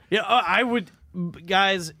 Yeah, I would,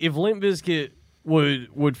 guys. If Limp Bizkit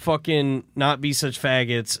would fucking not be such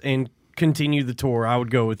faggots and continue the tour, I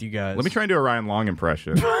would go with you guys. Let me try and do a Ryan Long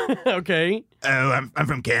impression. Okay. Oh, I'm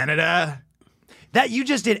from Canada. That you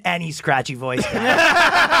just did any scratchy voice. 'Cause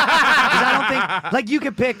I don't think like you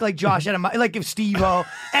could pick like Josh Adam, like if Steve-O,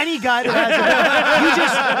 any guy that has you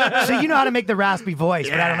just so you know how to make the raspy voice,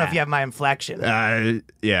 but I don't know if you have my inflection.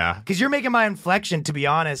 Yeah. Because you're making my inflection, to be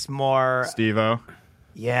honest, more Steve-O.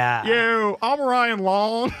 yeah. Yo, I'm Ryan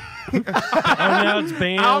Long. Oh, now it's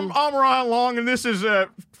banned. I'm Ryan Long, and this is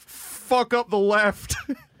Fuck Up the Left.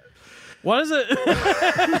 What is it?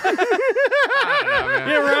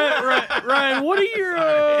 Ryan, what are your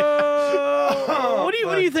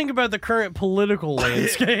what do you think about the current political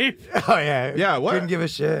landscape? Oh yeah. Yeah, what? Couldn't give a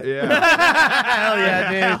shit. Yeah. Hell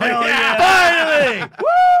yeah, dude. Hell yeah. Finally. Woo!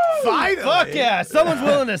 Finally. Fuck yeah. Someone's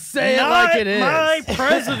willing to say it like it is. My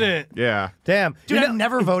president. Yeah. Damn. Dude, you I've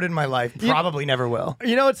never voted in my life. Probably never will.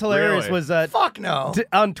 You know what's hilarious Really? was Fuck no.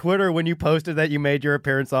 on Twitter when you posted that you made your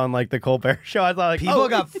appearance on like the Colbert Show. I was like, People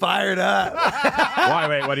got fired up. Why?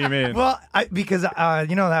 Wait, what do you mean? Well, because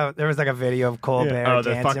you know that there was like a video of Colbert oh,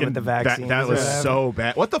 the dancing fucking with the vaccine. that was so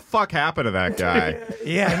bad. What the fuck happened to that guy?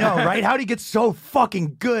 Yeah, I know, right? How'd he get so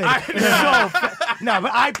fucking good? No,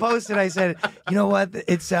 but I posted. I said, you know what?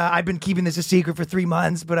 It's I've been keeping this a secret for 3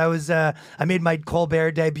 months, but I made my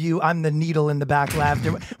Colbert debut. I'm the needle in the back left,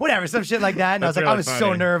 or whatever, some shit like that. And That's I was like, really I was so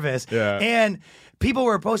funny. nervous. Yeah. And people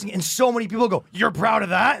were posting, and so many people go, "You're proud of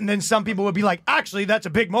that?" And then some people would be like, "Actually, that's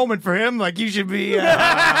a big moment for him. Like, you should be."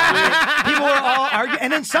 People were all arguing,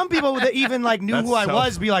 and then some people that even like knew That's who I so-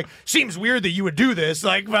 was be like, "Seems weird that you would do this."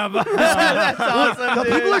 Like, blah, blah. That's awesome, The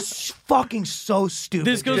dude. people are fucking so stupid.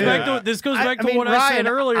 This goes dude. back to mean, what I Ryan, said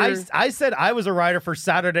earlier. I said I was a writer for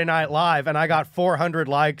Saturday Night Live, and I got 400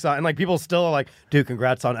 likes on, and like people still are like, "Dude,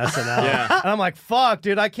 congrats on SNL." Yeah. And I'm like, "Fuck,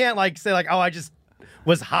 dude, I can't like say like, oh, I just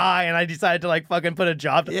was high and I decided to like fucking put a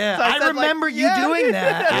job." Yeah, So I said, like, remember you yeah. doing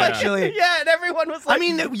that, Like, actually. Yeah, and everyone was like, I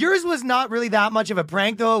mean, yours was not really that much of a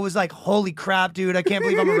prank, though. It was like, holy crap, dude, I can't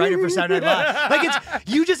believe I'm a writer for Saturday Night Live. Like,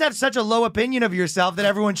 you just have such a low opinion of yourself that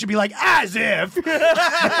everyone should be like, as if. It's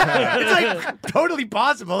like totally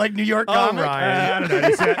possible, like New York comic. I don't know.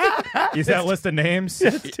 You see that list of names?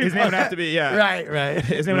 His name would have to be Right.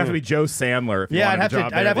 His name would have to be Joe Sandler. If you Yeah, wanted I'd have a to- job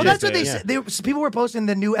I'd there have Well, to these that's what they days. said. People were posting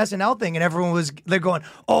the new SNL thing, and everyone they're going,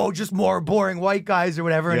 oh, just more boring white guys or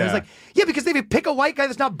whatever. And it was Yeah. like, yeah, because if you pick a white guy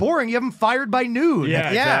that's not boring, you have him fired by noon.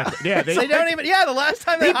 Yeah, yeah, exactly. Yeah, they don't even. Yeah, the last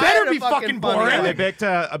time they He better hired a be fucking funny boring. guy. They picked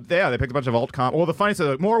they picked a bunch of alt com. Well, the funny thing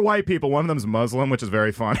is, more white people. One of them's Muslim, which is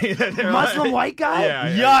very funny. They're Muslim like- white guy?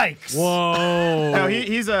 Yeah. Yikes! Whoa. No,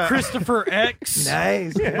 he's a Christopher X.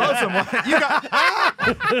 Nice. Muslim. You got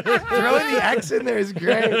Throwing the X in there is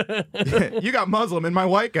great. you got Muslim in my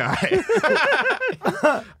white guy.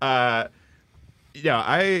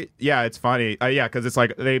 It's funny. Because it's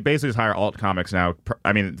like they basically just hire alt comics now.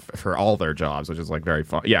 For all their jobs, which is like very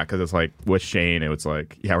fun. Yeah, because it's like with Shane, it was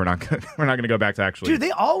like, we're not gonna go back to actually. Dude,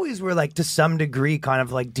 they always were like to some degree kind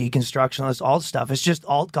of like deconstructionist alt stuff. It's just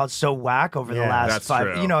alt got so whack over the Yeah, last that's 5.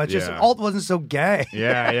 true. You know, it's just Yeah. alt wasn't so gay.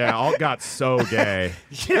 yeah, alt got so gay.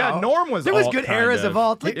 You know, Norm was. there was alt, good kind eras of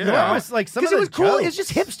alt. Yeah. Norm was like some of because it the was cool. jokes. It's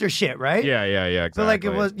just hipster shit, right? Yeah, exactly. So like it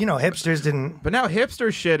was, hipsters didn't. But now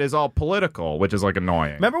hipster shit is all political, which is like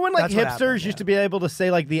annoying. Remember when like That's what hipsters happened, used to be able to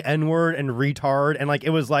say like the N-word and retard, and like it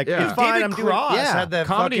was like Yeah. it's fine. David I'm doing Cross yeah. had the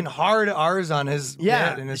Comedy- fucking hard R's on his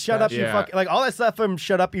Yeah, bit in his shut up, special. you fucking like all that stuff from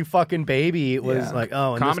 "Shut Up, You Fucking Baby" was Yeah. like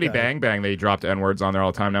and Comedy this guy. Bang Bang, they dropped N words on there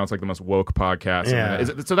all the time. Now it's like the most woke podcast. Yeah.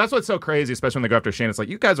 So that's what's so crazy, especially when they go after Shane. It's like,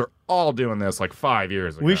 you guys are all doing this like 5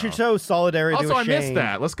 years ago. We should show solidarity. Also, with I missed Shane.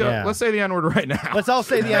 that. Let's go. Yeah. Let's say the N word right now. Let's all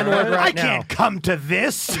say the N-word right I now. can't come to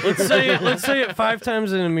this. Let's say it 5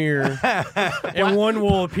 times in a mirror, and one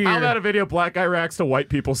will appear. How about a video black guy reacts to white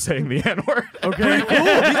people saying the N word? Okay. These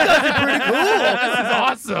guys are pretty cool. This is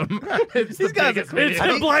awesome. It's the guys biggest are- It's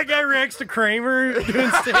video. a black guy reacts to Kramer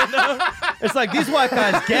doing stand-up. It's like these white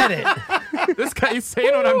guys get it. This guy is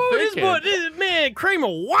saying what I'm Ooh, thinking. man, Kramer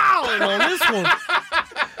wilding on this one.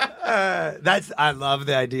 I love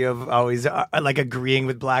the idea of always like agreeing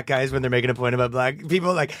with black guys when they're making a point about black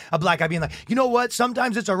people. Like a black guy being like, you know what?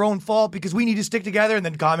 Sometimes it's our own fault because we need to stick together, and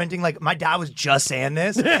then commenting like, my dad was just saying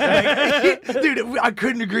this. Like, dude, I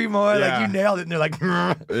couldn't agree more. Yeah. Like you nailed it. And they're like,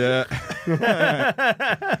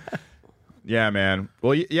 Yeah. Yeah, man.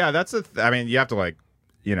 Well, yeah, that's you have to like,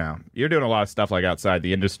 you're doing a lot of stuff like outside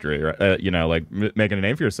the industry, right? Like making a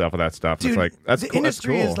name for yourself with that stuff. dude, It's like that's the cool.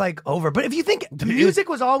 industry that's cool. is like over. But if you think the music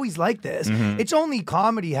was always like this, it's only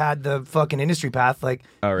comedy had the fucking industry path. Like,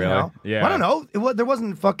 Oh, really? You know? Yeah. I don't know. There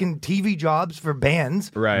wasn't fucking TV jobs for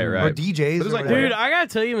bands, Right. or DJs. But it's or like, whatever. Dude, I gotta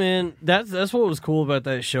tell you, man, that's what was cool about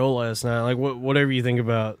that show last night. Like, whatever you think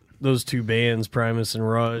about those two bands, Primus and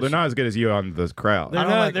Rush, They're not as good as you on the crowd. They're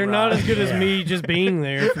don't not. like They're not Rush. as good as me just being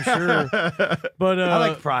there for sure. But I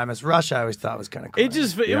like Primus. Rush, I always thought was kind of cool. it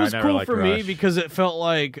Yeah, I was never cool liked for me Rush. because it felt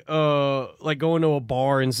like going to a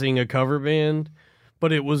bar and seeing a cover band,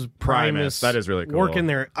 but it was Primus. That is really cool. Working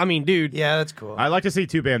there. I mean, dude. Yeah, that's cool. I like to see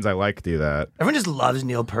two bands I like do that. Everyone just loves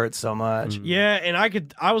Neil Peart so much. Yeah, and I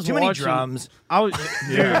was Too watching. many drums. I was,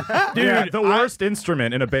 dude, Yeah, the worst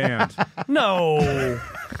instrument in a band. no.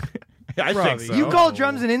 I think so. You call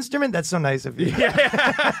drums an instrument? That's so nice of you.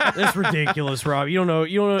 That's ridiculous, Rob. You don't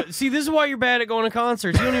know. See, this is why you're bad at going to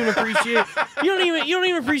concerts. You don't even appreciate. You don't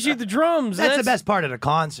even appreciate the drums. That's the best part of the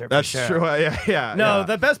concert. That's for sure. true. Yeah. No, yeah.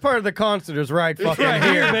 the best part of the concert is right fucking right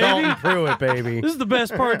here. here, baby. Dalton Pruitt, baby. This is the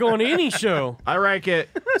best part of going to any show. I rank it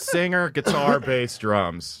singer, guitar, bass,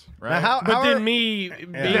 drums. Right? Now, But then me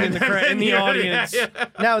being in the audience.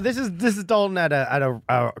 now this is Dalton at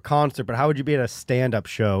a concert, but how would you be at a stand-up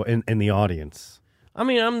show in the audience? I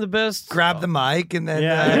mean, I'm the best. Grab the mic and then.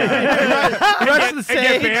 Rush to the And get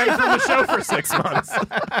stage. banned from the show for 6 months.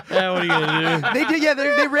 Yeah, what are you gonna do? They did. Yeah,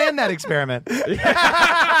 they ran that experiment.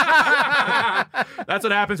 That's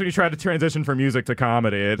what happens when you try to transition from music to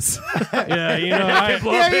comedy. It's Yeah, you know, I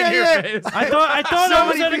face. thought I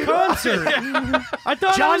was at a people- concert. I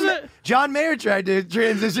thought I was at. John Mayer tried to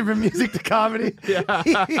transition from music to comedy.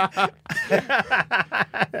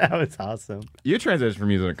 That was awesome. You transitioned from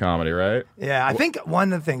music to comedy, right? Yeah, I think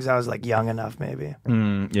one of the things I was like young enough, maybe.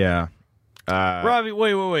 Yeah. Robbie,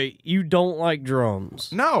 wait. You don't like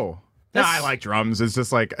drums? No. No, I like drums. It's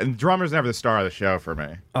just like drummer's never the star of the show for me.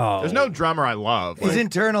 Oh. There's no drummer I love. His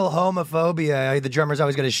internal homophobia. The drummer's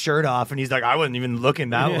always got his shirt off, and he's like, "I wasn't even looking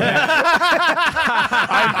that way.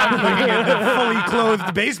 I'm looking at the fully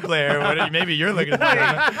clothed bass player. Maybe you're looking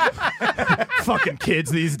at fucking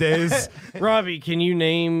kids these days. Robbie, can you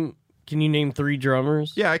name 3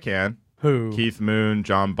 drummers? Yeah, I can. Who? Keith Moon,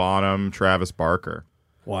 John Bonham, Travis Barker.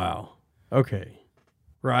 Wow. Okay.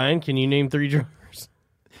 Ryan, can you name 3 drummers?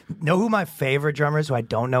 Know who my favorite drummer is, who I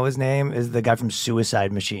don't know his name, is the guy from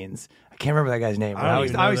Suicide Machines. I can't remember that guy's name. I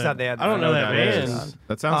always thought they had. I don't know that is. band.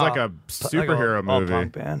 That sounds like a superhero all movie.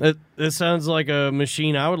 punk band. That sounds like a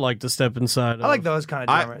machine I would like to step inside of. I like those kind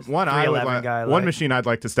of drummers. One 311 guy. one machine I'd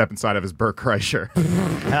like to step inside of is Burt Kreischer.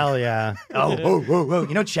 Hell yeah. Oh.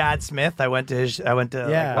 You know Chad Smith? I went to.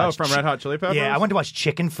 Yeah. watch From Red Hot Chili Peppers? Yeah, I went to watch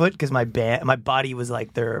Chicken Foot because my buddy was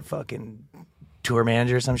like their fucking tour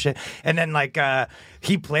manager or some shit. And then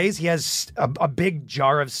he plays, he has a big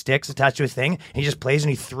jar of sticks attached to his thing, and he just plays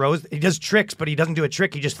and he does tricks, but he doesn't do a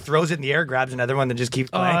trick. He just throws it in the air, grabs another one, then just keeps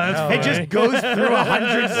playing. that's It just goes through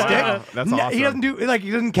 100 sticks. that's He awesome. doesn't he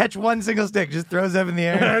doesn't catch one single stick, just throws them in the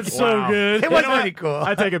air. That's so good. It was pretty cool.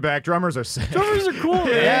 I take it back. Drummers are sick. Drummers are cool.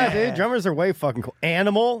 Yeah, dude. Drummers are way fucking cool.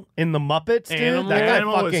 Animal in the Muppets, dude. Animal. That guy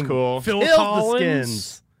Animal is fucking cool. Phil killed the Collins.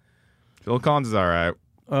 skins. Phil Collins is all right.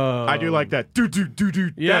 I do like that. Do.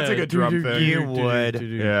 Yeah, That's a good drum thing. You would.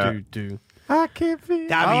 Yeah. I can't feel.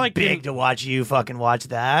 That'd I be like big to watch you fucking watch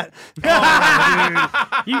that.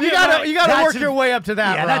 You gotta That's work a- your way up to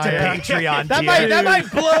that. Yeah, that's a Ryan. Patreon That tier.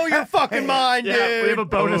 might blow your fucking mind, dude. Yeah, we have a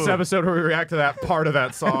bonus episode where we react to that part of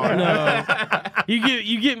that song. No.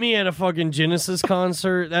 You get me at a fucking Genesis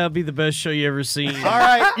concert. That'll be the best show you ever seen. All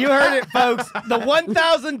right, you heard it, folks. The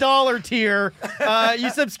 $1,000 tier. You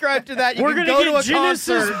subscribe to that. You We're can gonna go get to a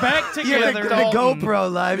Genesis concert. back The together.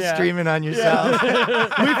 GoPro live Yeah. streaming on yourself.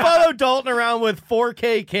 We follow Dalton around with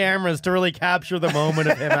 4K cameras to really capture the moment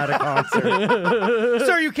of him at a concert.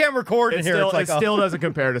 Sir, you can't record in It here. still, It's like it still doesn't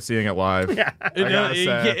compare to seeing it live. I gotta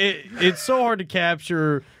say. It's so hard to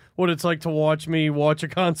capture what it's like to watch me watch a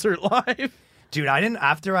concert live. Dude,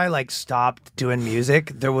 after I stopped doing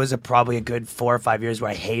music, there was probably a good 4 or 5 years where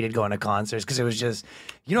I hated going to concerts because it was just,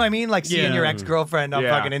 you know what I mean? Like seeing Yeah. your ex-girlfriend on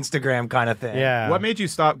Yeah. fucking Instagram kind of thing. yeah. What made you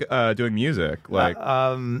stop doing music? Like,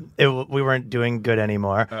 We weren't doing good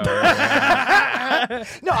anymore. No,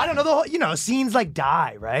 I don't know. The whole, scenes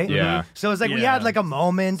die, right? Yeah. So it's like we Yeah. had a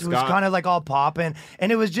moment. It was Scott- kind of all popping, and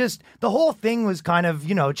it was just the whole thing was kind of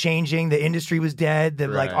changing. The industry was dead.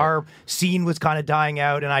 Right. Our scene was kind of dying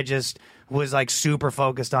out, and I just was super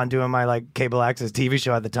focused on doing my cable access TV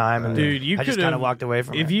show at the time. And Dude, you I just could kind of have walked away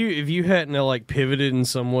from if it. you pivoted in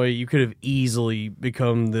some way, you could have easily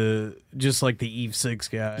become the Eve 6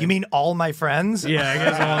 guy. You mean all my friends? Yeah, I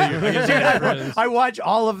guess all your friends. I watch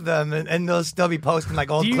all of them, and they'll still be posting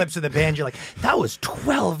old Do you- clips of the band. You're like, that was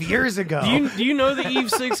 12 years ago. Do you know the Eve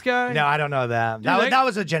 6 guy? No, I don't know them. That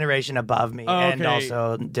was a generation above me, Oh, and okay.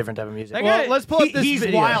 also different type of music. That Well, guy- let's pull up this He's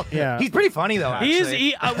video. wild. Yeah. He's pretty funny though. He is.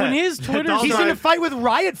 actually. When his Twitter. He's in a fight with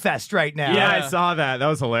Riot Fest right now. yeah, Yeah. I saw that. That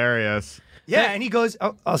was hilarious. Yeah, and he goes,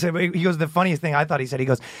 I'll say, he goes, the funniest thing I thought he said, he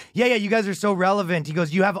goes, yeah, you guys are so relevant. He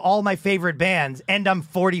goes, you have all my favorite bands, and I'm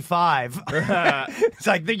 45. It's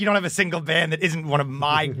like, you don't have a single band that isn't one of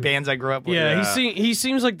my bands I grew up with. Yeah, he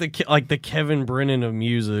seems like the Kevin Brennan of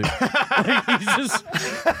music.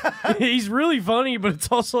 He's really funny, but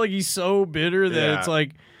it's also he's so bitter that Yeah. it's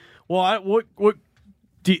like, well, what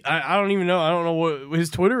I don't even know. I don't know what his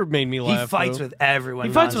Twitter made me He laugh. fights though. with everyone.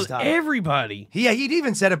 He fights with nonstop. everybody. Yeah, he'd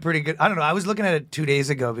even said a pretty good. I don't know. I was looking at it 2 days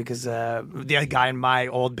ago because the other guy in my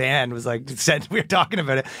old band was like said we were talking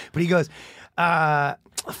about it, but he goes,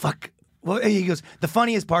 "Fuck." Well, he goes, the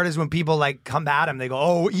funniest part is when people like come at him, they go,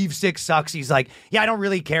 "Oh, Eve 6 sucks." He's like, "Yeah, I don't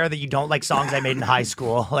really care that you don't like songs I made in high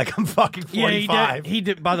school. Like, I'm fucking 45. He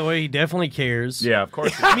did. By the way, he definitely cares. Yeah, of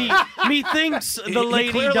course. Me thinks the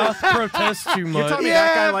lady clearly- doth protest too much. telling me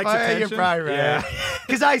that guy likes fine, attention? You're probably right. Yeah.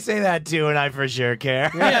 Because I say that too, and I for sure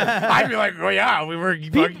care. Yeah. I'd be like, "Oh yeah, we were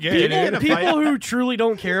fucking gay." People, dude." people who truly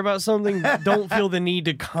don't care about something don't feel the need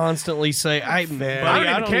to constantly say, Fair. buddy,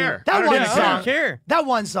 I don't even care. That I don't one even I song, don't care. That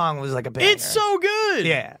one song was like a banger. It's so good.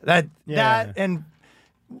 yeah. That and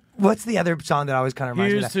what's the other song that always kind of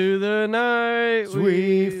reminds me Here's of that? to the night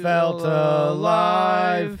We felt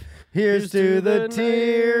alive. Here's to the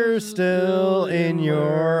tears still in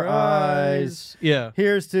your eyes. Yeah.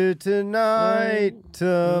 Here's to tonight.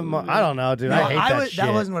 I don't know, dude. I hate that shit.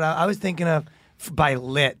 That wasn't what I was thinking of by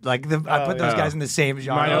Lit. Like I put those yeah. guys in the same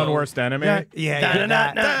genre. My own worst enemy. Yeah.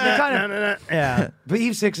 They're kind of, Yeah. but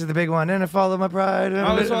Eve 6 is the big one. And I follow my pride.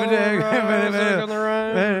 I was on the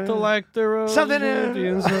right to like the road. Something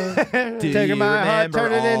Taking my heart,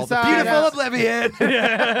 turn it inside. Beautiful out.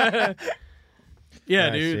 oblivion. Yeah,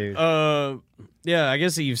 Nice, dude. dude. Yeah, I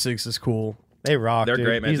guess Eve 6 is cool. They rock. They're dude.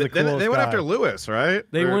 great, man. He's the They coolest went guy. after Lewis, right?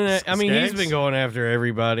 They Or went. He's Skanks? been going after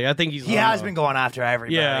everybody. I think he's. He has been going after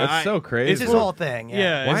everybody. Yeah, That's so crazy. It's his whole thing.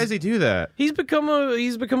 Yeah. Why it's- does he do that? He's becoming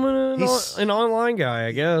He's- an online guy,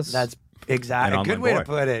 I guess. That's exactly An a good online way boy. to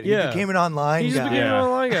put it. Yeah. He became an online he just guy. became an Yeah.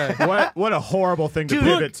 online guy. What a horrible thing to Dude,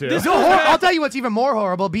 pivot look, to. this- I'll tell you what's even more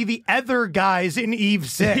horrible. Be the other guys in Eve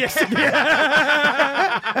 6.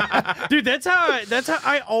 Dude, that's how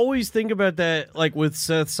I always think about that. Like with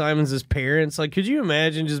Seth Simons' parents. Like, could you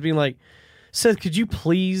imagine just being like, Seth, could you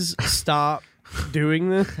please stop doing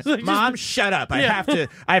this? Like, just- shut up! Yeah.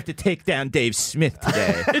 I have to take down Dave Smith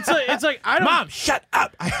today. it's like I don't. Shut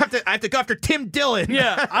up! I have to go after Tim Dillon.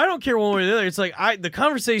 Yeah, I don't care one way or the other. It's like the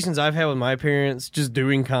conversations I've had with my parents just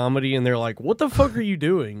doing comedy, and they're like, "What the fuck are you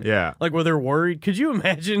doing?" Yeah. like where they're worried. Could you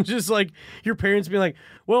imagine just like your parents being like,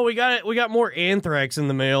 "Well, we got more anthrax in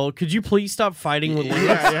the mail. Could you please stop fighting with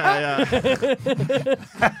Lewis?" Yeah.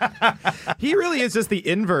 He really is just the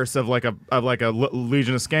inverse of like a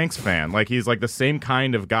Legion of Skanks fan. Like he's like the same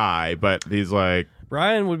kind of guy, but he's like.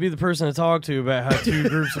 Ryan would be the person to talk to about how two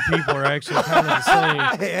groups of people are actually kind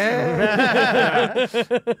of the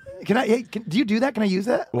same. Do you do that? Can I use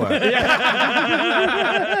that? What?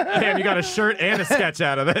 Damn, you got a shirt and a sketch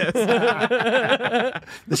out of this.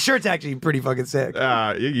 The shirt's actually pretty fucking sick.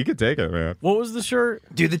 You could take it, man. What was the shirt?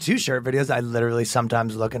 Dude, the 2-shirt videos, I literally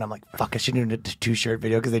sometimes look and I'm like, fuck, I should do a 2-shirt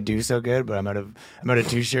video because they do so good, but I'm out of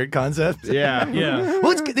 2-shirt concept. Yeah. Yeah.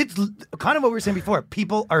 Well, it's kind of what we were saying before.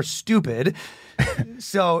 People are stupid.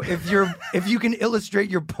 So if you can illustrate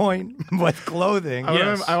your point with clothing,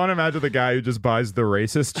 Yes. I want to imagine the guy who just buys the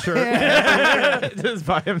racist shirt just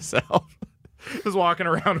by himself. Just walking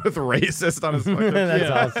around with racist on his fucking That's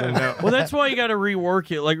awesome. Well, that's why you got to rework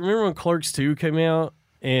it. Like, remember when Clerks 2 came out?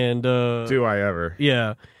 And Do I ever?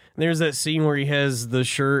 yeah, there's that scene where he has the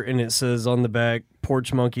shirt and it says on the back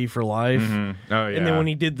 "Porch Monkey for Life." Oh yeah. And then when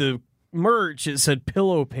he did the merch, it said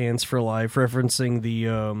 "Pillow Pants for Life," referencing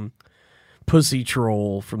the pussy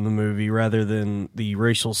troll from the movie rather than the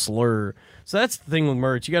racial slur. So that's the thing with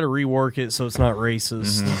merch. You got to rework it so it's not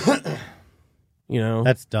racist. You know,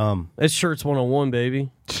 That's dumb. that's Shirts 101,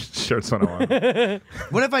 baby. shirts on a line.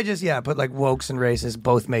 what if I just put like wokes and racists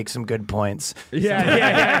both make some good points?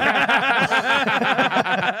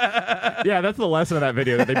 Yeah, that's the lesson of that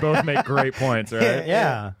video. That they both make great points, right?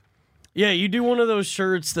 Yeah. Yeah, you do one of those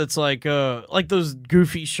shirts that's like those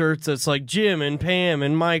goofy shirts that's like Jim and Pam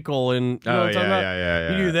and Michael and you know what I'm talking about?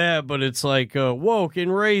 yeah. You do that, but it's like woke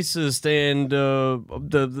and racist and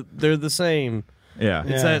they're the same. Yeah.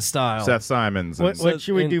 It's that style. Seth Simons. What So-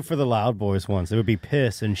 should we and- do for the Loud Boys ones? It would be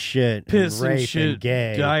piss and shit, Piss and rape and shit,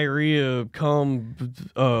 gay. diarrhea, cum.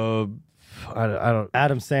 I don't.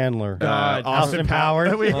 Adam Sandler, God. Austin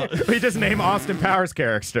Powers. we just name Austin Powers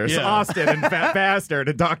characters. Yeah. Austin and Fat Bastard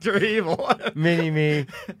and Dr. Evil. Mini Me.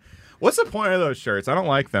 What's the point of those shirts? I don't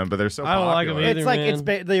like them, but they're so I don't like 'em popular. either. It's like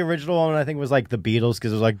man. the original one. I think was like the Beatles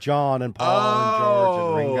because it was like John and Paul and George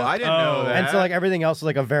and Ringo. I didn't know that. And so like everything else is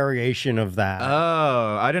like a variation of that.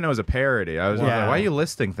 Oh, I didn't know it was a parody. I was like, Yeah. why are you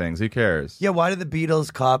listing things? Who cares? Yeah, why did the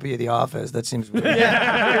Beatles copy The Office? That seems weird. they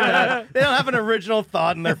don't have an original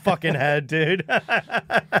thought in their fucking head, dude.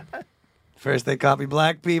 First they copy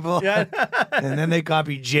black people, Yeah. and then they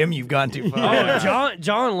copy Jim. You've gone too far. Oh,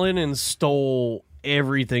 John Lennon stole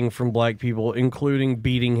everything from black people, including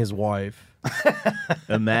beating his wife.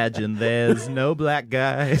 Imagine there's no black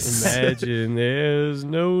guys. Imagine there's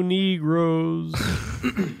no Negroes.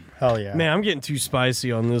 Hell yeah. Man, I'm getting too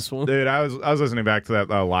spicy on this one. Dude, I was listening back to that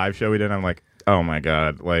live show we did. And I'm like, oh my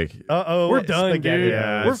god, like Uh-oh. We're done, spaghetti. dude.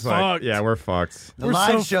 yeah, We're it's like- fucked. yeah, we're fucked. The We're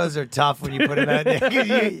live so- shows are tough when you put it out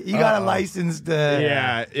there. You got a license to.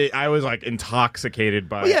 Yeah, I was like intoxicated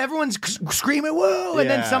by. Well, yeah, everyone's screaming "whoa!" and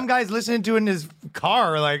then Yeah. some guy's listening to it in his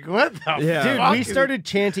car, like, "What the Yeah. Dude, fuck we is-" started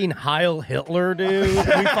chanting Heil Hitler, dude. We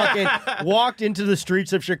fucking walked into the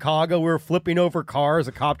streets of Chicago. We were flipping over cars.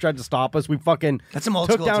 A cop tried to stop us. We fucking That's some old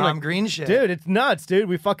took school down Tom a- Green shit. Dude, it's nuts, dude.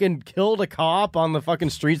 We fucking killed a cop on the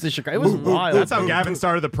fucking streets of Chicago. It was wild. That's how Gavin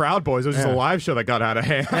started the Proud Boys. It was just a live show that got out of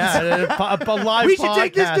hand. Yeah, a live We should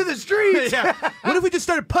take this podcast. to the streets. Yeah. What if we just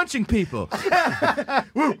started punching people?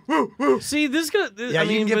 See, this guy. Yeah, I you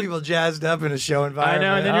mean, can get but- people jazzed up in a show I environment.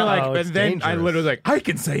 know, and then you're like, Uh-oh, and it's then I dangerous. literally was like, I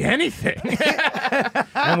can say anything.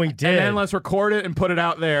 And we did. And then let's record it and put it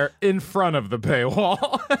out there in front of the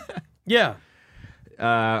paywall. Yeah.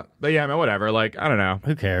 But yeah, man, whatever. Like, I don't know.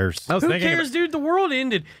 Who cares? I was Who thinking cares, dude? The world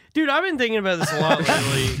ended. Dude, I've been thinking about this a lot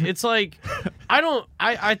lately. It's like,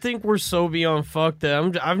 I think we're so beyond fucked that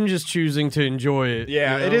I'm just choosing to enjoy it.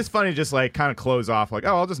 Yeah, you know? it is funny just like kind of close off like,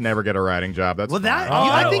 oh, I'll just never get a writing job. That's Well, that fine.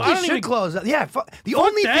 I I think don't- you I don't should even- close. Yeah, the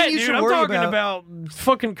only That, thing you dude, should I'm worry talking about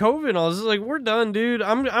fucking COVID and all this. It's like, we're done, dude.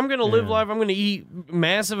 I'm gonna live life. I'm gonna eat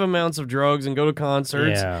massive amounts of drugs and go to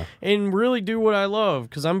concerts Yeah. and really do what I love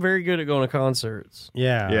because I'm very good at going to concerts.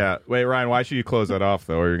 Yeah. Yeah. Wait, Ryan, why should you close that off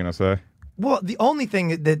though? What are you gonna say? Well, the only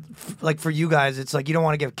thing that, like for you guys, it's like you don't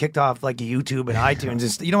want to get kicked off like YouTube and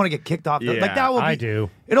iTunes. You don't want to get kicked off. Yeah, Like that will be. I do.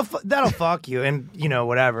 That'll fuck you, and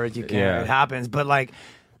whatever you can. Yeah. It happens, but like.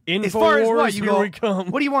 Infowars, As far as what you here go, we come.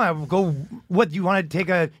 what do you want? Go? What you want to take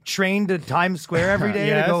a train to Times Square every day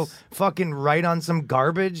Yes. to go fucking write on some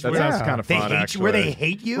garbage? That where sounds kind of they fun, hate actually. you, where they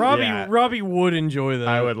hate you. Yeah. Robbie would enjoy that.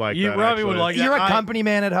 I would like that, Robbie would actually. like that. You're a company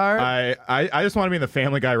man at heart. I just want to be in the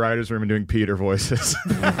Family Guy writers' room and doing Peter voices.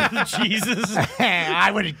 Jesus.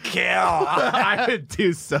 I would kill. I would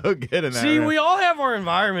do so good in that. See, room. we all have our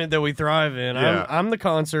environment that we thrive in. Yeah. I'm the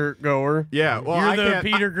concert goer. Yeah, well, You're I the can't,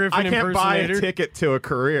 Peter Griffin I can't buy a impersonator. ticket to a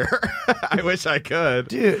career. I wish I could.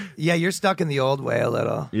 Dude, yeah, you're stuck in the old way a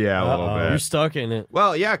little. Yeah, a little Uh-oh. You're bit. stuck in it.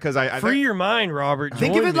 Well, yeah, because I Free think, your mind, Robert.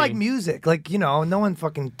 Think of Join it like me. music. Like, no one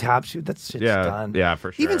fucking taps you. That shit's done. yeah,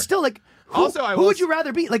 for sure. Even still, like, who, Also, I who will would you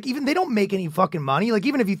rather be? Like, even they don't make any fucking money. Like,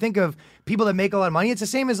 even if you think of people that make a lot of money, it's the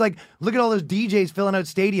same as like, look at all those DJs filling out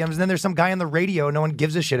stadiums, and then there's some guy on the radio no one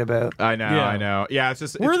gives a shit about. I know, Yeah. I know. Yeah, it's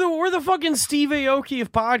just We're the fucking Steve Aoki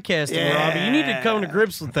of podcasting, Yeah. Robbie. You need to come to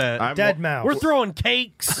grips with that. I'm Dead more- mouse. We're throwing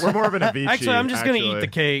cakes. We're more of an Avicii. Actually, I'm just gonna eat actually. the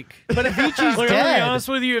cake. But Avicii's Look, I'm gonna be dead. honest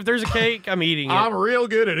with you. If there's a cake, I'm eating it. I'm real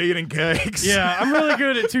good at eating cakes. Yeah, I'm really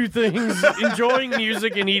good at two things: enjoying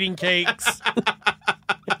music and eating cakes.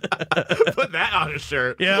 Put that on a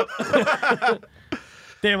shirt. Yep.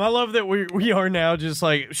 Damn, I love that we are now just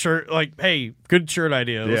like shirt. Like, hey, good shirt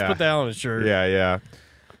idea. Let's Yeah. put that on a shirt. Yeah, yeah.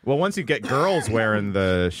 Well, once you get girls wearing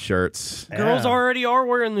the shirts, Girls Yeah. already are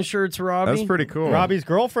wearing the shirts, Robbie. that's pretty cool. Robbie's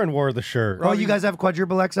girlfriend wore the shirt. Oh, you guys have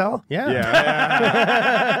quadruple XL? Yeah.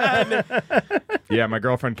 Yeah. Yeah, my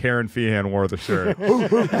girlfriend Karen Feehan wore the shirt.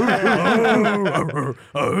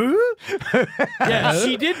 Yeah,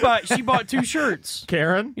 she did buy. She bought 2 shirts.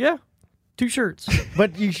 Karen? Yeah, 2 shirts.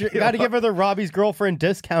 But you got to give her the Robbie's girlfriend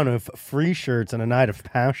discount of free shirts and a night of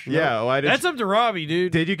passion. Yeah, well, I did. That's up to Robbie,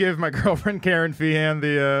 dude. Did you give my girlfriend Karen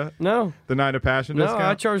Feehan No, the Night of Passion no, discount?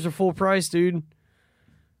 I charge the full price, dude.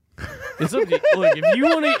 It's up to look. If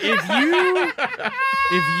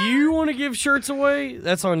you want to give shirts away,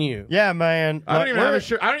 that's on you. Yeah, man. I don't Like, even have we're- a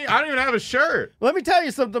shirt. I don't even have a shirt. Let me tell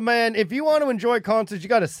you something, man. If you want to enjoy concerts, you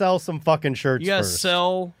got to sell some fucking shirts You gotta first.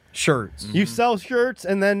 sell shirts. You sell shirts,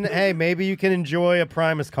 and then hey, maybe you can enjoy a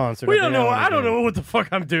Primus concert. We every don't know. now and I don't again. know what the fuck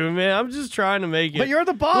I'm doing, man. I'm just trying to make it. But you're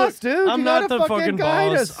the boss, dude. I'm You not gotta the fucking guide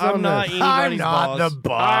boss. us I'm on not this. anybody's I'm not boss. the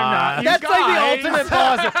boss. That's like the guys. ultimate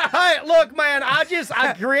boss. Hey, look, man.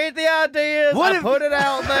 I create the ideas. What I if- put it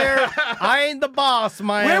out there. I ain't the boss,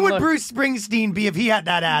 man. Where would Look, Bruce Springsteen be if he had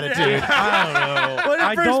that attitude? I don't know. What if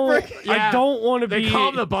I Bruce don't. Spring- I don't want to They be. call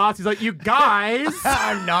him the boss. He's like, you guys.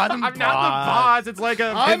 I'm not the I'm not the boss. It's like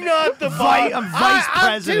a. I'm not the Vi- boss. I'm vice I'm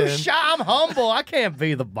president. too shy. I'm humble. I can't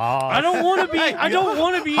be the boss. I don't want to be. I don't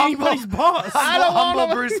want to be anybody's boss. I don't humble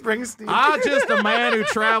wanna- Bruce Springsteen. I'm just a man who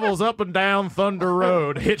travels up and down Thunder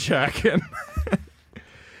Road hitchhiking.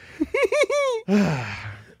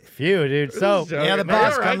 few, dude. So Yeah, the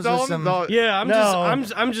boss comes with some. Yeah, No.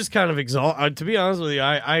 I'm just kind of exhausted. To be honest with you,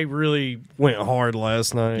 I really went hard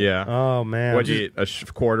last night. Yeah. oh man, What'd you eat? A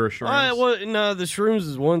quarter of shrooms? Well, no, the shrooms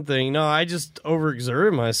is one thing. No, I just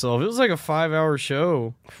overexerted myself. It was like a 5-hour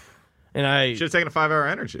show, and I Should have taken a 5-hour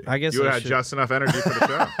energy. I guess you would I have had should. just enough energy for the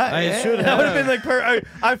show. I should that would have have. been like.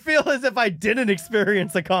 I feel as if I didn't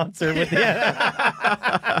experience a concert with you.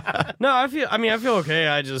 No, I feel okay.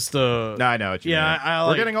 I just No, I know what you Yeah, mean. I We're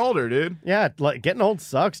like- getting older, dude. Yeah, like getting old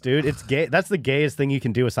sucks, dude. It's gay. That's the gayest thing you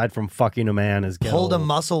can do aside from fucking a man is get Pulled a old.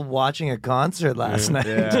 muscle watching a concert last night.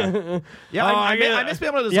 Yeah. Yeah, Oh, I I miss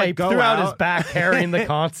being able to just Yeah, he like go threw out out his back carrying the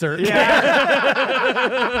concert.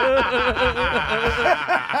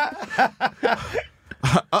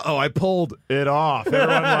 Uh-oh, I pulled it off.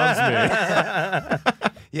 Everyone loves me.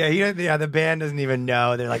 Yeah, the band doesn't even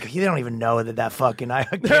know. They're like, they don't even know that fucking. They're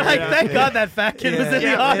like, thank God that fat kid was in the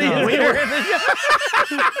Yeah, audience. we during the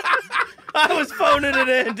show." I was phoning it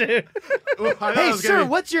in, dude. Hey, sir,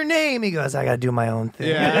 what's your name? He goes, I got to do my own thing.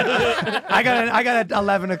 Yeah. I got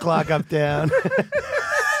 11 o'clock up down.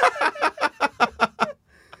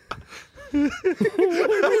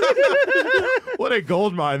 What a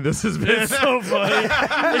gold mine this has been. It's so funny.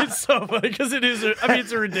 It's so funny because it is.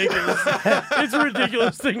 It's a ridiculous. It's a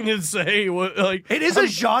ridiculous thing to say. What like It is a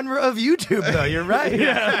genre of YouTube, though. You're right.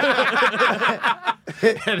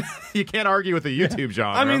 And you can't argue with the YouTube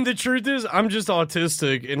genre. I mean, the truth is, I'm just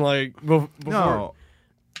autistic, and like before. no.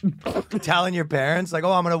 Telling your parents, like,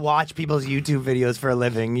 oh, I'm going to watch people's YouTube videos for a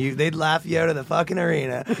living. They'd laugh you out of the fucking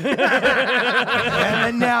arena. And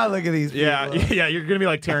then now look at these people. Yeah, you're gonna be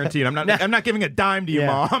like Tarantino. I'm not giving a dime to you,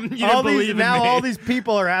 Yeah. Mom. You all didn't these believe in now me. all these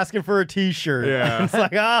people are asking for a T-shirt. Yeah. It's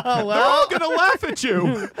like, oh They're well. all gonna laugh at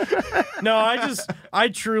you. No, I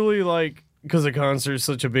truly like. Because a concert is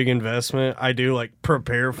such a big investment, I do like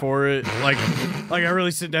prepare for it. Like I really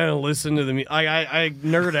sit down and listen to the. I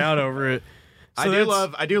nerd out over it.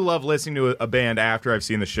 So I do love listening to a band after I've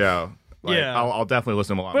seen the show. Like, Yeah. I'll definitely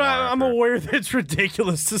listen to them a lot But more. I'm after. aware that it's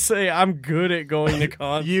ridiculous to say I'm good at going to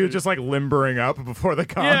concerts. You just like limbering up before the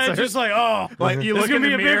concert. yeah, it's just like like you this look is in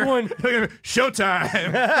gonna the be mirror. a big one. Look at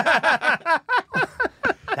Showtime.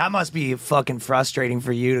 That must be fucking frustrating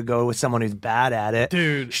for you to go with someone who's bad at it.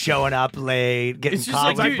 Dude. Showing up late, getting It's just caught.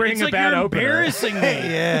 like, like dude, bringing it's a like bad you're opener. embarrassing me.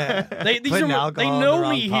 yeah. These Putting they alcohol in the know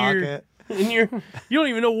wrong me pocket. here, and you don't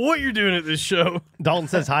even know what you're doing at this show. Dalton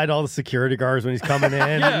says hi to all the security guards when he's coming in.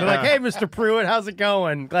 And they're like, hey, Mr. Pruitt, how's it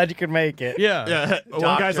going? Glad you could make it. Yeah. Yeah. One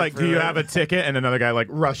guy's like, "Do you have a ticket?" And another guy like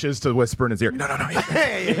rushes to whisper in his ear, "No."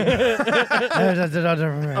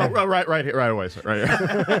 Oh, right here, right away, sir, right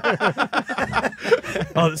here.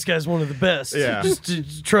 Oh, this guy's one of the best. Yeah.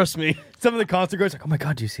 Just trust me. Some of the concert goers are like, oh my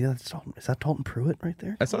God, do you see that? Is that Dalton Pruitt right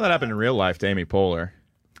there? I saw that happen in real life to Amy Poehler.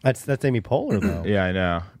 That's Amy Poehler, though. Yeah, I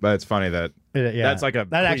know, but it's funny that Yeah. that's like a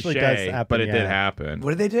that actually does cliche, happen, but it yeah. did happen. What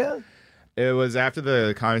did they do? It was after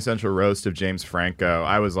the Comedy Central roast of James Franco.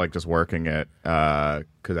 I was like just working it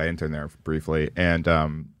because I interned there briefly, and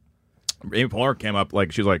Amy Poehler came up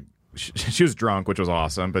like she was like she was drunk, which was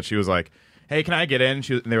awesome, but she was like, "Hey, can I get in?"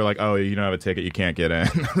 And they were like, "Oh, you don't have a ticket, you can't get in."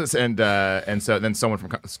 and so then someone from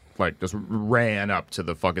like just ran up to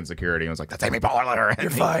the fucking security and was like, "That's Amy Poehler." You're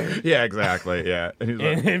fired. Yeah, exactly. Yeah, and he's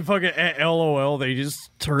like, And fucking at LOL, they just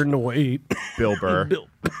turned away. Bill Burr.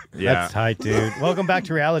 Yeah. That's tight, dude. Welcome back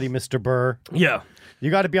to reality, Mr. Burr. Yeah.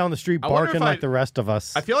 You got to be on the street I wonder barking if like the rest of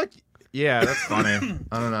us. I feel like, yeah, that's funny.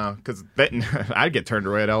 I don't know, because I'd get turned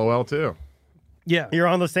away at LOL too. Yeah. You're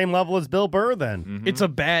on the same level as Bill Burr, then. Mm-hmm. It's a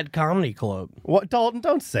bad comedy club What, Dalton?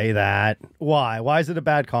 Don't say that. Why? Why is it a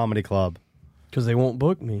bad comedy club? because they won't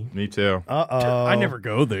book me. Me too. Uh-oh. I never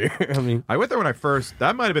go there. I mean, I went there when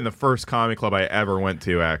that might have been the first comedy club I ever went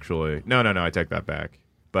to, actually. No, I take that back.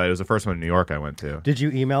 But it was the first one in New York I went to. Did you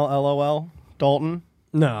email LOL, Dalton?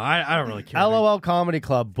 no, I don't really care. LOL Comedy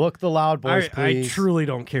Club. Book the Loud Boys, I please. truly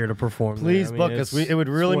don't care to perform. Please there. I mean, book us. it's- It would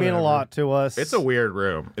really it's mean a whatever. lot to us. It's a weird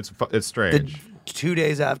room. It's strange. 2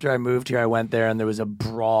 days after I moved here, I went there and there was a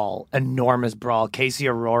brawl, enormous brawl. Casey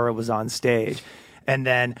Aurora was on stage. And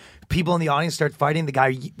then people in the audience start fighting. The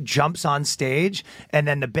guy jumps on stage, and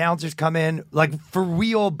then the bouncers come in, like for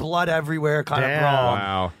real blood everywhere kind Damn. of brawl.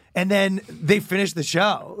 Wow. And then they finished the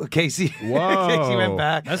show. Casey, Whoa. Casey went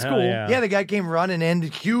back. That's Hell cool. yeah. The guy came running in,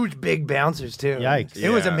 huge big bouncers too. Yikes. It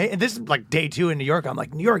was Yeah. amazing. This is like day 2 in New York. I'm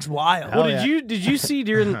like, New York's wild. Hell Well, yeah. did you see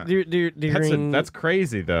during That's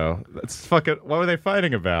crazy, though. That's fucking. What were they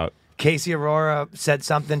fighting about? Casey Aurora said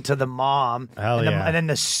something to the mom, Hell and, yeah. and then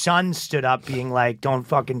the son stood up being like, "Don't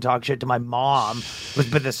fucking talk shit to my mom."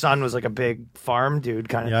 But the son was like a big farm dude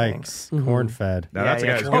kind of thing. Yikes. Corn fed. Now, Yeah, that's, yeah,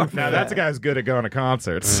 a guy's corn good. Now fed. that's a guy who's good at going to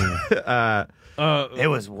concerts. It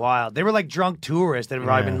was wild. They were like drunk tourists that had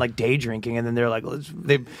probably been like day drinking, and then they're like,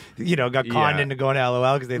 they got conned Yeah. into going to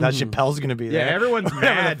LOL because they thought Chappelle's gonna be Yeah, there. everyone's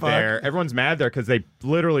mad fuck. there. Everyone's mad there because they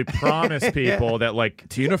literally promised people that like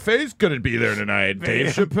Tina Fey's gonna be there tonight. Dave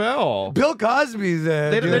Chappelle. Bill Cosby's there.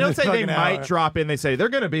 They doing don't this say they fucking might hour. drop in. They say they're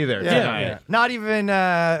gonna be there Yeah. tonight. Not even,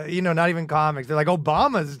 not even comics. They're like,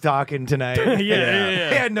 Obama's talking tonight. Yeah.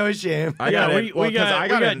 They had no shame. I got it. We Well, 'cause got I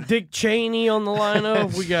got we got Dick Cheney on the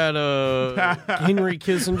lineup. We got Henry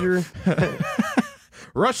Kissinger.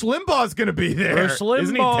 Rush Limbaugh's gonna be there. Rush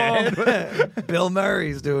Isn't he Limbaugh. dead? Bill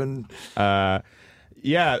Murray's doing.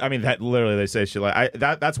 Yeah, I mean that literally they say shit like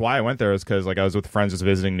that's why I went there is because like I was with friends just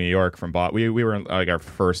visiting New York from Boston. We were in like our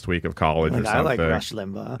first week of college or I something. like Rush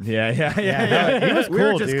Limbaugh. Yeah. He was we were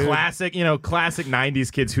cool, just dude. classic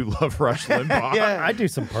 90s kids who love Rush Limbaugh. Yeah. I'd do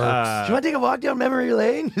some perks. Do you want to take a walk down memory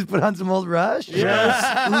lane? Just put on some old Rush.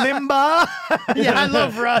 Limbaugh. Yeah, I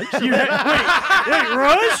love Rush. Wait,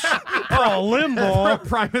 Rush? Oh, Limbaugh.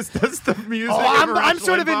 Primus does the music. Oh, of I'm Rush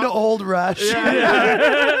sort of Limbaugh. into old Rush.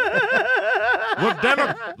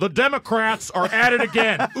 The Democrats are at it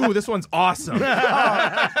again. Ooh, this one's awesome.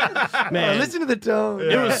 Man, Listen to the tone.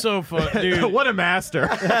 it was so fun, dude. What a master.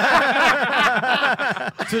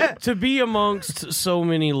 to be amongst so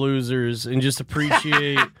many losers and just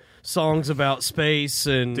appreciate songs about space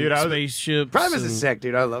and Dude, I was- spaceships. Primus is and- sick,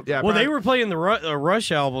 dude. I love Yeah, that. Well, they were playing the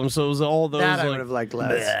Rush album, so it was all those. That I like, would have liked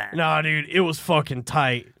less. nah, dude, it was fucking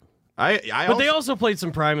tight. I They also played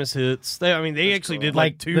some Primus hits. They actually did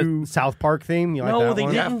like two. the South Park theme. You like No, that they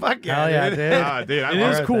one? didn't. Fuck Hell yeah, dude. dude. dude, I It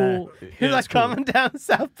love is it. cool. You're It like is cool. coming down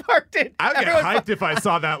South Park, dude. I would get Everyone's hyped if I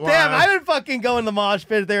saw that live. Damn, I would fucking go in the mosh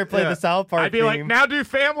pit if they were playing the South Park I'd be theme. like, now do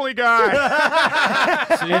Family Guy.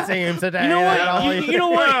 It seems today. You know what? that all You know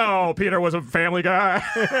what? No, Peter was a Family Guy.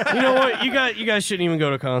 You know what? You guys shouldn't even go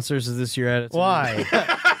to concerts as this year attitude. Why?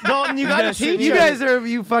 Dalton, you gotta guys should- teach You him. guys are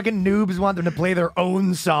you fucking noobs want them to play their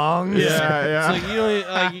own songs. yeah. It's like,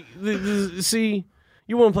 you know, see,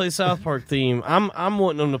 you want to play the South Park theme. I'm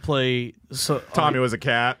wanting them to play. Tommy was a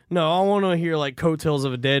cat. No, I want to hear like Coattails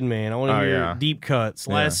of a Dead Man. I want to Oh, hear yeah. Deep Cuts,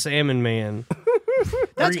 Last Salmon Man.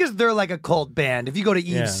 That's because they're like a cult band. If you go to Eve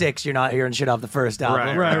Yeah. 6, you're not hearing shit off the first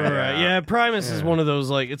album. Right. Right. Yeah, Primus is one of those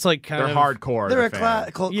like it's like kind They're of hardcore. They're a the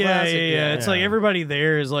fans. cult Yeah, classic. yeah. It's like everybody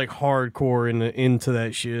there is like hardcore into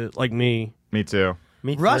that shit, like me. Me too.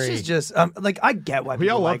 Me Rush three. is just like I get why We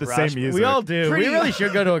people all love like the Rush. same music. We all do. Pretty- We really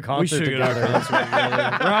should go to a We concert should go to together. a concert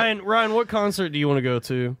together. Ryan, what concert do you want to go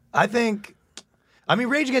to? I think. I mean,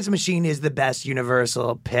 Rage Against the Machine is the best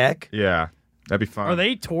universal pick. Yeah, that'd be fun. Are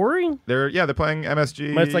they touring? They're they're playing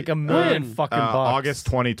MSG. But it's like a million When? fucking bucks. August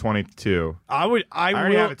 2022. I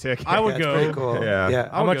already have a ticket. I would That's go. pretty cool. Yeah. yeah.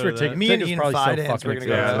 How much go were to tickets? that. Me and Ian Fidance were gonna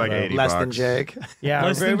go. Yeah, to like that. 80 Less than bucks. Jake. Yeah,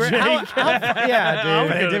 Less than Jake. yeah, dude. I would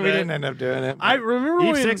But go to we that. didn't end up doing it. I remember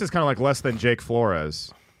Eve when 6 is kind of like less than Jake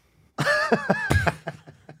Flores.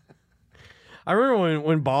 I remember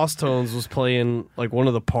when Boss Tones was playing like one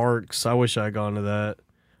of the parks. I wish I had gone to that.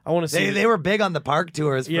 I want to see. They were big on the park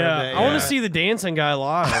tours. For yeah, a bit, I want to see the dancing guy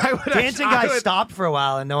live. Dancing guy stopped for a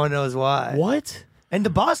while and no one knows why. What? And the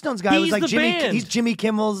Boston's guy He's was like the Jimmy. band. He's Jimmy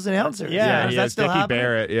Kimmel's announcer. Yeah, Does he that has still Dickie happen?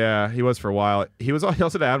 Barrett. Yeah, he was for a while. He also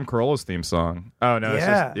did Adam Carolla's theme song. Oh no, it's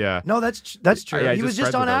Yeah. just, yeah. No, that's true. Yeah, he he's was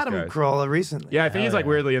just just on friends with Adam those guys. Carolla recently. Yeah, I think he's like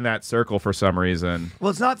weirdly in that circle for some reason. Well,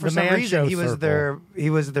 it's not for The some Man reason. Show He was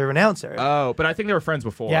circle. their announcer. Oh, but I think they were friends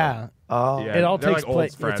before. Yeah. Oh. Yeah. It all They're takes like old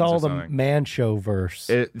place. friends It's all or the something. Man Show verse.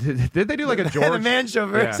 Did they do like a the George Man Show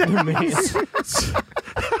verse. Yeah.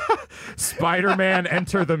 Spider-Man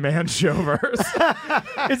Enter the Man Show verse?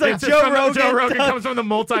 It's like It's Joe from the- Rogan. Joe Rogan comes from the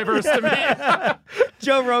multiverse to me.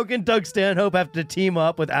 Joe Rogan, Doug Stanhope have to team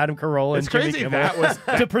up with Adam Carolla It's and Jimmy crazy Kimmel that was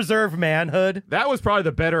to preserve manhood. that was probably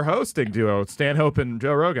the better hosting duo, Stanhope and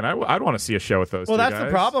Joe Rogan. I'd want to see a show with those. Well, two that's guys.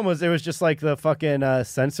 the problem. Was it was just like the fucking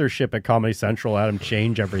censorship at Comedy Central had him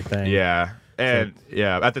change everything. Yeah, and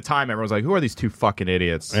at the time everyone was like, "Who are these two fucking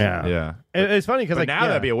idiots?" Yeah. It's funny because But like now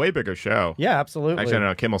that'd be a way bigger show. yeah, absolutely. Actually, I don't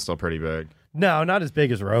know. Kimmel's still pretty big. No, not as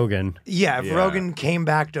big as Rogan. Yeah, if Yeah. Rogan came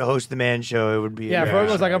back to host the Man Show, it would be. Yeah, if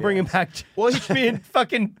Rogan was like, "I'm bringing back." Well, me and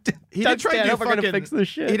fucking He Doug did try to do Stanhope are gonna fucking. fix this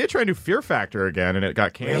shit. He did try to do Fear Factor again, and it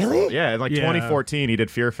got canceled. Really? Yeah, in like Yeah. 2014, he did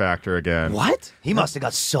Fear Factor again. What? He must have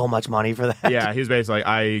got so much money for that. Yeah, he was basically like,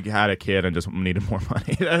 I had a kid and just needed more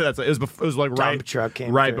money. It was like Dump truck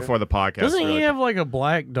came right through. before the podcast. Doesn't really. he have like a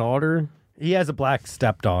black daughter? He has a black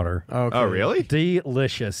stepdaughter. Okay. Oh, really?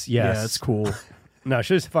 Delicious. Yes. Yeah, it's cool. No,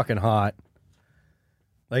 she's fucking hot.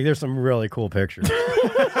 Like, there's some really cool pictures.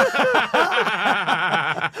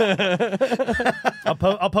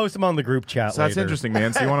 I'll post them on the group chat So that's later. interesting,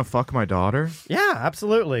 man. So you want to fuck my daughter? Yeah,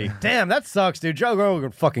 absolutely. Damn, that sucks, dude. Joe Rogan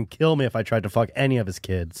would fucking kill me if I tried to fuck any of his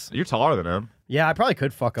kids. You're taller than him. Yeah, I probably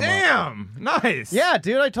could fuck him up. Damn, nice. Yeah,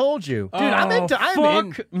 dude, I told you. Dude, I'm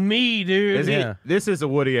fuck me, dude. This is a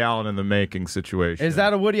Woody Allen in the making situation. Is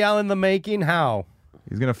that a Woody Allen in the making? How?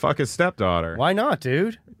 He's gonna fuck his stepdaughter. Why not,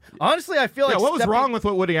 dude? Honestly, I feel like Yeah, what was wrong with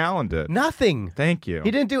what Woody Allen did? Nothing. Thank you.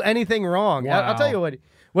 He didn't do anything wrong. I'll tell you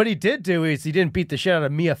what he did do is he didn't beat the shit out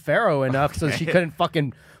of Mia Farrow enough so she couldn't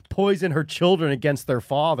fucking poison her children against their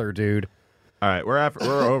father, dude. All right, we're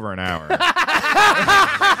over an hour.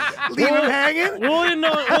 Leave him hanging. We'll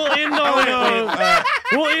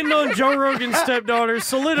end on Joe Rogan's stepdaughter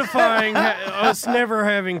solidifying us never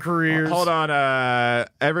having careers. Hold on,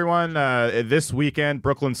 everyone. This weekend,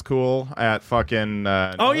 Brooklyn's Cool at fucking.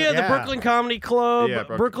 The Yeah. Brooklyn Comedy Club. Yeah,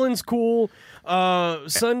 Brooklyn's Cool.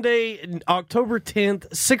 Sunday, October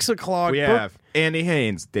 10th, 6 o'clock. We have Andy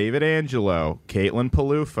Haynes, David Angelo, Caitlin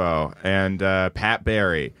Palufo, and Pat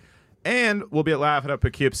Barry. And we'll be at Laugh It Up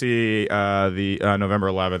Poughkeepsie the November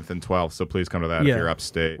 11th and 12th, so please come to that if you're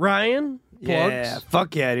upstate. Ryan, Yeah, plugs?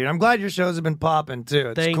 fuck yeah, dude. I'm glad your shows have been popping, too.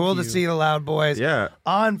 It's Thank cool you. to see the Loud Boys Yeah.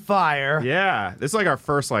 on fire. Yeah, this is like our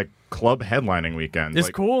first club headlining weekend. It's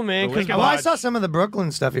cool, man. the Lincoln Well, I Lodge- saw some of the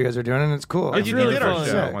Brooklyn stuff you guys are doing, and it's cool. It's you really did our fun.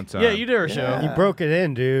 show one time. Yeah, you did our show. You broke it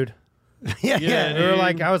in, dude. yeah, Yeah, We were dude.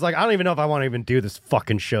 like, I was like, I don't even know if I want to even do this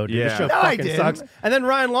fucking show, dude. This Yeah. show No, I fucking didn't. sucks. And then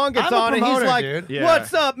Ryan Long gets I'm a on and he's promoter, like, dude. Yeah.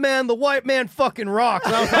 "What's up, man? The white man fucking rocks."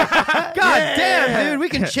 And I was like, "God damn, dude, we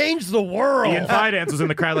can change the world." Ian Fidance was in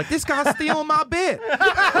the crowd like, this guy's stealing my bit.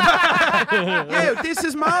 Yeah, this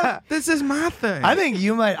is my thing. I think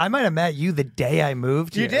I might have met you the day I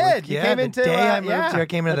moved here. You did. You came the into, day I yeah. moved here. I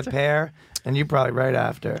came into the pair, and you probably right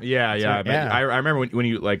after. Yeah. right, yeah. I remember when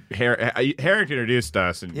you Harrington introduced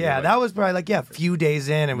us. And Yeah, that was probably a few days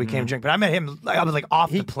in, and we came drink. But I met him. I was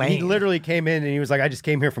off the plane. He literally came in and he was like, "I just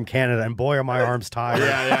came here from Canada, and boy, are my arms tired."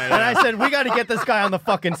 Yeah. And I said, "We got to get this guy on the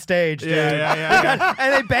fucking stage, dude." Yeah.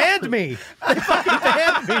 And they banned me. They fucking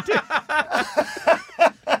banned me, dude.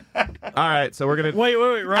 All right, so we're gonna Wait,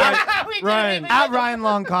 Ryan. At Ryan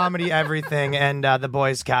Long Comedy, everything, and the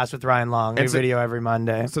boys cast with Ryan Long. New And so- video every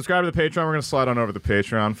Monday. subscribe to the Patreon. We're gonna slide on over to the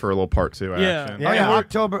Patreon for a little part 2 action. Yeah. Oh yeah,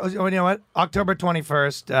 October. You know what? October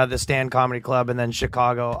 21st, the Stand Comedy Club, and then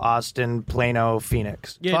Chicago, Austin, Plano,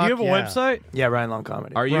 Phoenix. Yeah, do you have a Fuck yeah. website? Yeah, Ryan Long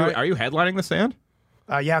Comedy. Are you headlining the stand?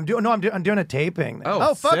 Yeah, I'm doing a taping.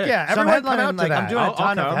 Oh, fuck sick. yeah. So I'm Everyone come headlining, out to that. I'm doing a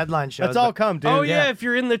ton I'll of come. headline shows. Let's all but- come, dude. Oh, yeah, if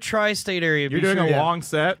you're in the tri-state area. You're be doing sure- a long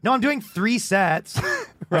set. No, I'm doing 3 sets.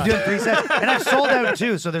 I'm doing 3 sets, and I've sold out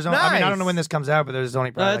 2. So there's only. I mean, I don't know when this comes out, but there's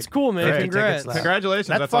only probably. That's cool, man. 50 Congrats. tickets left. Congratulations,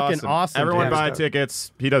 That's that's fucking awesome, Everyone dude. buy Yeah.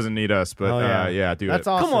 tickets. He doesn't need us, but Oh, yeah. do That's it.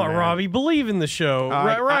 awesome. Come on, man. Robbie. Believe in the show.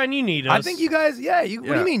 Ryan, you need us. I think you guys, what do Yeah.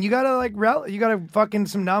 you mean? You gotta you gotta fucking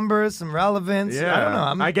some numbers, some relevance. Yeah, I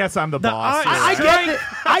don't know. I guess I'm the boss. I- here.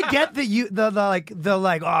 I get that you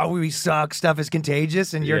oh we suck stuff is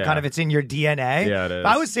contagious and you're Yeah. kind of it's in your DNA. Yeah, it is.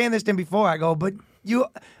 I was saying this to him before. I go, but you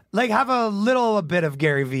have a bit of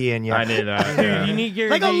Gary Vee in you. I need that. Dude, yeah. you need Gary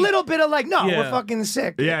like a Vee. little bit of Yeah. we're fucking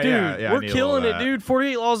sick. Yeah, Dude, yeah, I we're need a killing little it, of that. dude.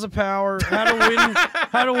 48 Laws of Power.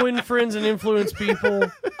 How to win friends and influence people.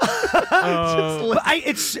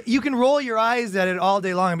 But you can roll your eyes at it all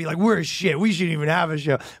day long and be like, we're shit. We shouldn't even have a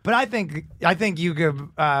show. But I think you could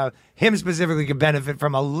him specifically could benefit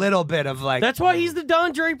from a little bit of That's why he's the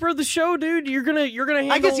Don Draper of the show, dude. You're gonna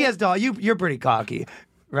handle. I guess he has you're pretty cocky,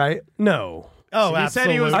 right? No. Oh, He said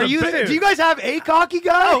he was absolutely. the Are you? Do you guys have a cocky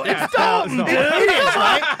guy? Oh, It's Dalton, dude. It is,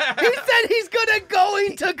 right? He said he's going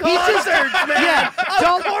to concerts, man. Yeah,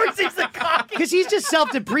 Of course he's a cocky. because he's just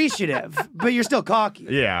self-depreciative, but you're still cocky.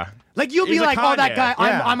 Yeah. Like you'll He's be a like, oh, that Kanye. guy,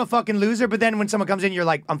 Yeah. I'm a fucking loser. But then when someone comes in, you're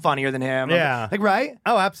like, I'm funnier than him. Yeah. Like right?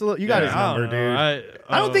 Oh, absolutely. You got his Yeah. number, dude.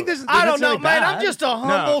 I don't think there's. I don't know, necessarily man. bad. I'm just a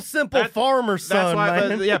humble, simple farmer son, That's why,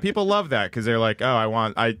 man. yeah, people love that because they're like,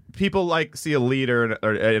 people see a leader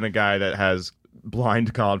in a guy that has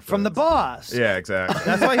blind confidence from the boss. Yeah, exactly.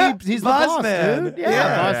 That's why he's the boss, man. dude. Yeah,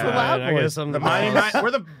 Yeah. boss Yeah, for Loud I Boys. guess I'm the We're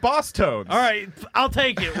the boss tones. All right, I'll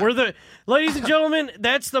take it. We're the ladies and gentlemen.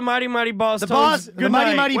 That's the mighty boss. The Tones. boss, the Good mighty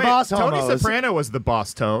night. mighty Wait, boss. Tony homos. Soprano was the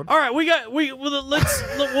boss tone. All right, we'll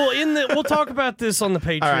end the. We'll talk about this on the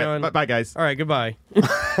Patreon. All right, bye, guys. All right, goodbye.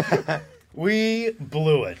 We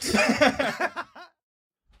blew it.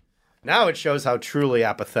 Now it shows how truly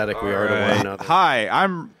apathetic we are to one another. Hi,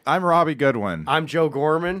 I'm Robbie Goodwin, I'm Joe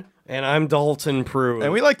Gorman, And I'm Dalton Pruitt.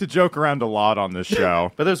 and we like to joke around a lot on this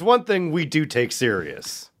show. but there's one thing we do take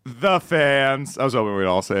serious. The fans. I was hoping we'd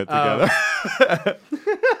all say it together.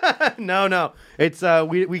 No. It's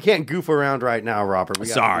we can't goof around right now, Robert. We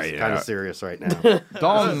Sorry, kind yeah. of serious right now.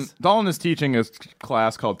 Dalton is teaching a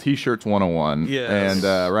class called T-Shirts 101. Yes.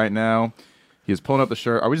 And right now, he's pulling up the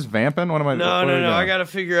shirt. Are we just vamping? What am I? No. I got to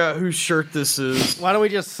figure out whose shirt this is. Why don't we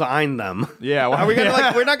just sign them? Yeah. Are we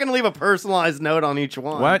gonna we're not gonna leave a personalized note on each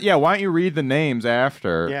one. Why don't you read the names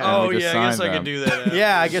after? Yeah. and Oh, we just yeah, I guess sign I them? could do that. after.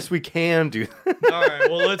 Yeah, I guess we can do that. All right,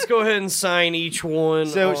 well, let's go ahead and sign each one.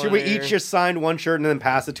 So on should we air. each just sign one shirt and then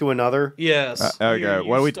pass it to another? Yes. Okay. Here,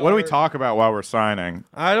 What do we start. talk about while we're signing?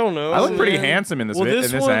 I don't know. I look pretty man. handsome in this Well, in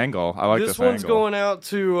this one- angle. I like this this one's angle. going out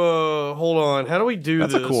to. Hold on. How do we do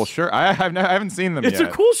That's this? a cool shirt. I haven't seen them It's yet.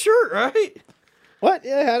 a cool shirt, right? What?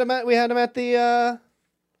 Yeah, we had him at the.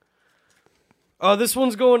 This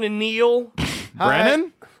one's going to Neil.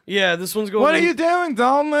 Brennan? Yeah, this one's going. What to, are you doing,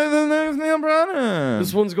 Dalton? The name's Neil Brennan.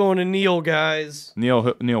 This one's going to Neil, guys. Neil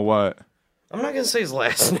what? I'm not gonna say his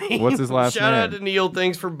last name. What's his last Shout out name? to Neil.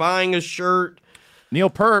 Thanks for buying a shirt. Neil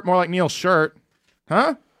Pert, more like Neil Shirt.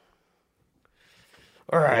 Huh?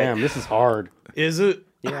 All right. Damn, this is hard. Is it?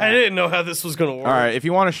 Yeah. I didn't know how this was gonna work. All right, if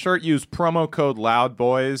you want a shirt, use promo code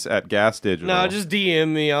LOUDBOYS at Gas Digital. No, just DM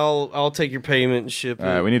me. I'll take your payment and ship it.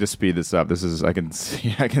 All right, we need to speed this up. This is I can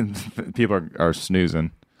people are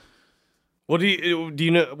snoozing. What do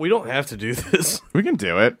you know? We don't have to do this. We can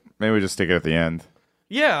do it. Maybe we just stick it at the end.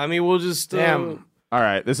 Yeah, I mean, we'll just Damn. All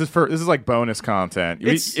right, this is like bonus content.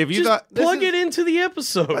 If you just thought plug it into the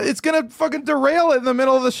episode. it's gonna fucking derail it in the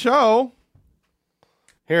middle of the show.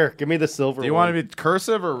 Here, give me the silver. Do you one. want to be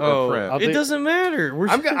cursive or I'll print? It do- doesn't matter.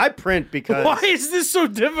 I print because Why is this so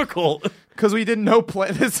difficult? Because we didn't know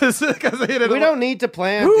plan. This is because we didn't. we don't need to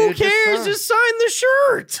plan. Who dude, cares? Just sign the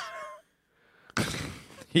shirt.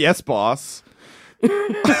 Yes, boss.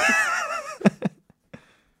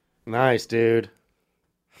 Nice, dude.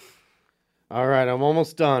 All right, I'm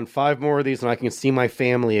almost done. 5 more of these, and I can see my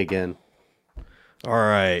family again. All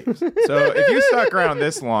right. So if you stuck around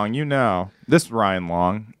this long, you know this Ryan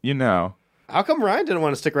Long. You know. How come Ryan didn't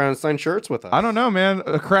want to stick around and sign shirts with us? I don't know, man.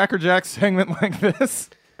 A Cracker Jack segment like this.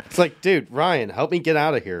 It's like, dude, Ryan, help me get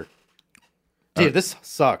out of here. Dude, this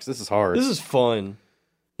sucks. This is hard. This is fun.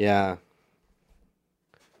 Yeah.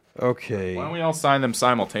 Okay. Why don't we all sign them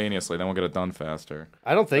simultaneously? Then we'll get it done faster.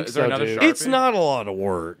 I don't think Is there so, another dude. Sharpie? It's not a lot of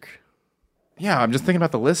work. Yeah, I'm just thinking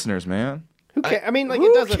about the listeners, man. Who cares? I mean, like,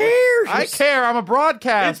 Who it doesn't. cares? I care. I'm a It's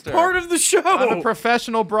broadcaster. part of the show. I'm a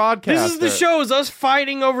professional broadcaster. This is the show. Is us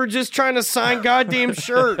fighting over just trying to sign goddamn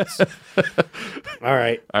shirts. All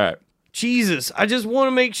right. All right. Jesus, I just want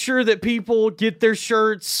to make sure that people get their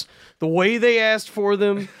shirts the way they asked for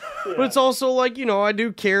them. But it's also like, I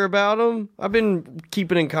do care about them. I've been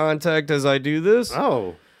keeping in contact as I do this.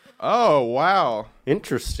 Oh, Oh, wow.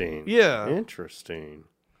 interesting. Yeah. Interesting.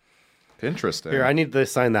 Interesting. Here, I need to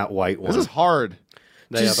sign that white one. This is hard.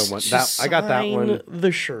 the other one. I got that one.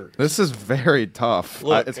 The shirt. This is very tough.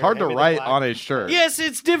 Look, it's hard to hand me the write black. on a shirt. Yes,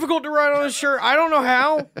 it's difficult to write on a shirt. I don't know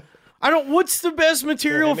how. What's the best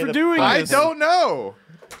material hand me for the doing I this? don't know.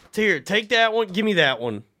 Here, take that one. Give me that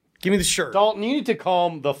one. Give me the shirt. Dalton, you need to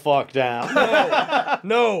calm the fuck down.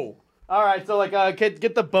 No. All right, so like,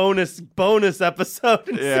 get the bonus episode.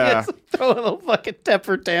 And Yeah. see us throw a little fucking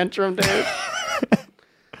temper tantrum, dude.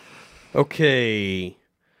 Okay.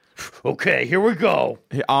 Okay, here we go.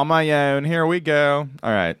 On my own. Here we go.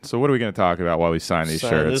 All right. So what are we going to talk about while we sign these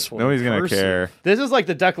Sign shirts? this one. Nobody's going to Cursive. care. This is like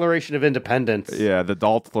the Declaration of Independence. Yeah, the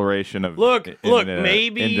adulteration of Look, into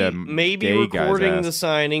maybe gay guys' recording ass. the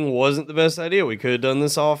signing wasn't the best idea. We could have done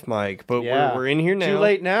this off mic, but Yeah. we're in here now. Too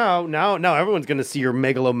late now. Now everyone's gonna see your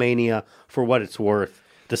megalomania for what it's worth.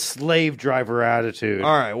 The slave driver attitude.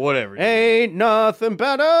 All right, whatever. Ain't nothing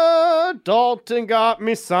better. Dalton got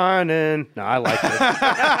me signing. No, I like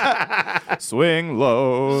this. Swing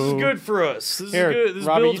low. This is good for us. This Here, is good. This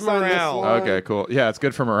Robbie, builds you sign this morale. one. Okay, cool. Yeah, it's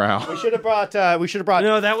good for morale. We should have brought.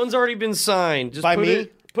 No, that one's already been signed. Just By put me?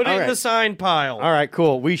 it in All right. the sign pile. All right,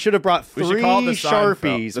 cool. We should have brought We three should call it the Seinfeld.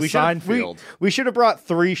 Sharpies. The We should Seinfeld. we should have brought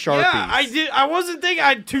 3 Sharpies. Yeah, I did. I wasn't thinking. I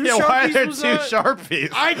had 2 Yeah, Sharpies. why are there was two on- Sharpies?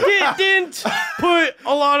 I didn't put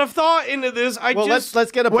a lot of thought into this. Well,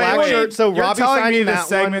 let's get a black shirt. So You're Robbie telling me signing this that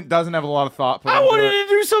segment doesn't have a lot of thought put I into wanted it? to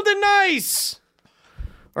do something nice.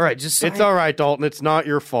 All right, just sign, It's all right, Dalton. It's not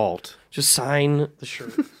your fault. just sign the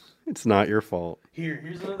shirt. It's not your fault.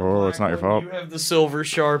 Here's another. Oh, it's black not your one. fault. You have the silver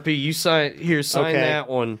Sharpie. You sign sign Okay. that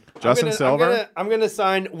one. Justin Silver? I'm gonna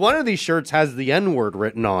sign. One of these shirts has the N-word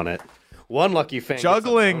written on it. One lucky fan. gets up on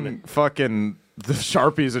Juggling fucking the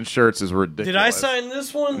Sharpies and shirts is ridiculous. Did I sign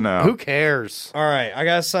this one? it. No. Who cares? All right, I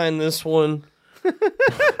gotta sign this one.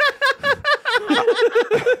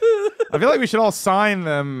 I've feel like we should all sign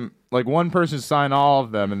them. Like one person should sign all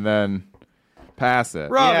of them and then pass it.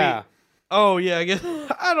 Robbie. Yeah. Oh yeah, I guess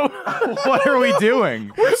I don't know. What are we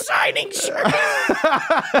doing? We're signing shirts.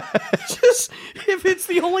 Just if it's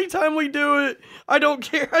the only time we do it, I don't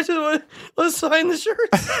care. I just want let's sign the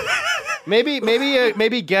shirts.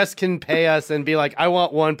 Maybe guests can pay us and be like, I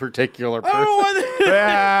want one particular person. I don't want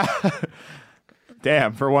Yeah.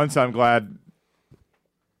 Damn. For once, I'm glad.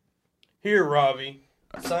 Here, Robbie,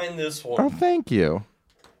 sign this one. Oh, thank you.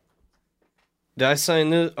 Did I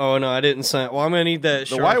sign this? Oh no, I didn't sign. Well, I'm gonna need that.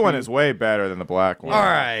 The white one is way better than the black one. All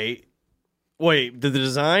right. Wait, the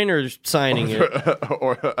design or signing it?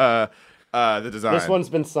 Or the design. This one's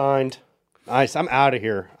been signed. Nice. I'm out of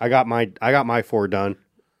here. I got my 4 done.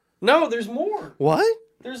 No, there's more. What?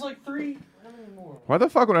 There's like 3. How many more? Why the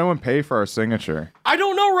fuck would anyone pay for our signature? I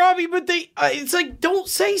don't know, Robbie, but it's like don't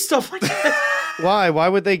say stuff like that. Why? Why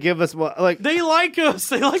would they give us like? They like us.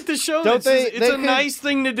 They like the show. Don't It's they- it's they a could- nice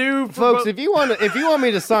thing to do, for Folks, if you want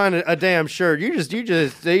me to sign a damn shirt, you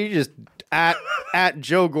just at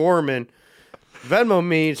Joe Gorman, Venmo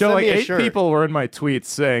me, Joe, send like me a 8 shirt. people were in my tweets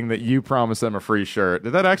saying that you promised them a free shirt.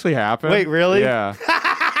 Did that actually happen? Wait, really? Yeah.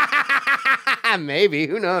 Maybe,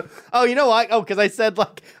 who knows? Oh, you know what? Oh, because I said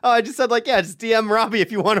I just said yeah, just DM Robbie if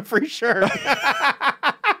you want a free shirt.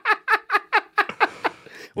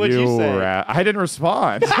 What'd you say? rat. I didn't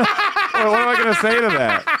respond. What am I going to say to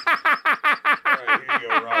that? All right, here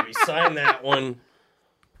you go, Robbie. Sign that one.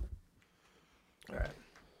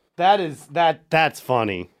 That's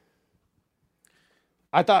funny.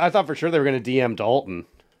 I thought for sure they were going to DM Dalton.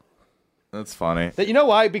 That's funny. You know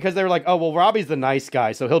why? Because they were like, oh, well, Robbie's the nice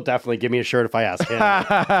guy, so he'll definitely give me a shirt if I ask him.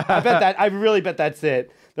 I really bet that's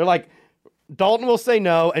it. They're like, Dalton will say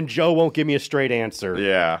no, and Joe won't give me a straight answer.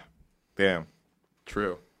 Yeah. Damn.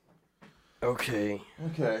 True. Okay.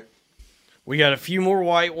 Okay. We got a few more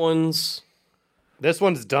white ones. This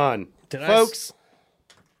one's done. Did I Folks,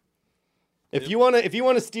 if you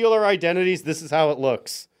wanna steal our identities, this is how it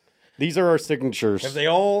looks. These are our signatures. Have they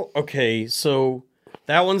all? Okay, so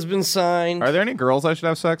that one's been signed. Are there any girls I should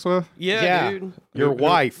have sex with? Yeah, dude. Your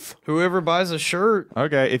wife. Whoever buys a shirt.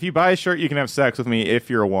 Okay. If you buy a shirt, you can have sex with me if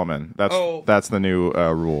you're a woman. That's the new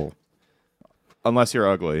rule. Unless you're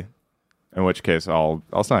ugly, in which case I'll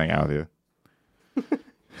still hang out with you.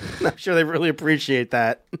 I'm sure they really appreciate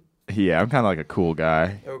that. Yeah, I'm kind of like a cool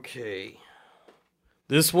guy. Okay.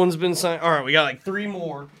 This one's been signed. All right, we got like 3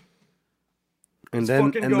 more. And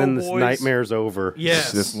fucking go, this boys. nightmare's over.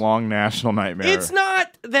 Yes. This long national nightmare. It's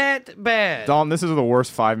not that bad. Dalton, this is the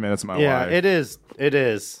worst 5 minutes of my Yeah, life. it is. It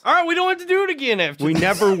is. All right, we don't have to do it again after We this.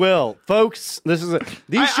 never will. Folks, these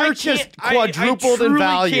shirts just quadrupled in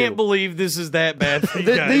value. I can't believe this is that bad for you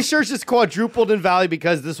guys. These shirts just quadrupled in value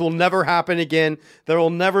because this will never happen again. There will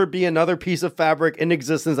never be another piece of fabric in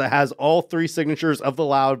existence that has all 3 signatures of the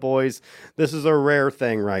Loud Boys. This is a rare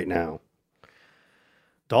thing right now.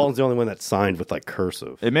 Dalton's the only one that's signed with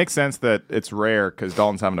cursive. It makes sense that it's rare because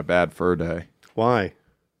Dalton's having a bad fur day. Why?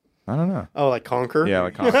 I don't know. Oh, like Conquer? Yeah,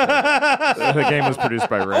 like the game was produced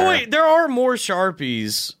by Rare. Oh wait, there are more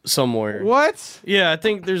Sharpies somewhere. What? Yeah, I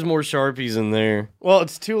think there's more Sharpies in there. Well,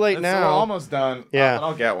 it's too late We're now. almost done. Yeah.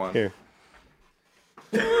 I'll get one. Here.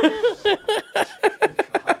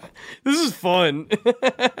 This is fun.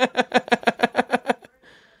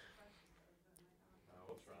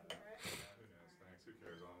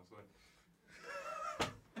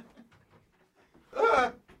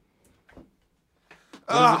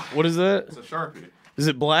 What is that? It's a Sharpie. Is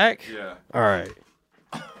it black? Yeah. All right.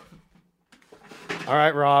 All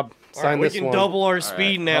right, Rob. All right, Sign we this can one. double our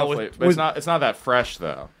speed now Hopefully. But it's not that fresh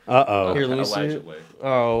though. Uh-oh. Here, let me see it. Allegedly.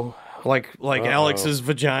 Oh, like Alex's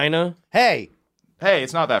vagina. Hey, Hey,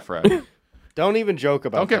 it's not that fresh. don't even joke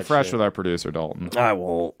about Don't get that fresh shit. with our producer Dalton. I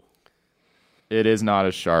won't. It is not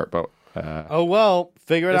as sharp, but Oh, well,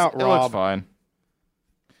 figure it out, it looks Rob. fine.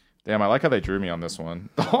 Damn, I like how they drew me on this one.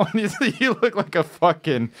 You look like a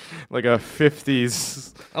fucking like a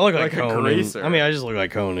 50s. I look like Like a Conan. greaser. I mean, I just look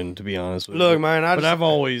like Conan, to be honest with Look, you. man, But I've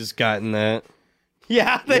always gotten that.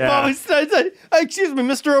 Yeah, they've Yeah. always said, excuse me,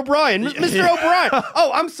 Mr. O'Brien. Mr. O'Brien.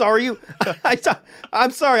 Oh, I'm sorry.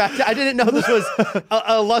 I'm sorry. I didn't know this was a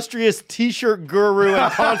illustrious T-shirt guru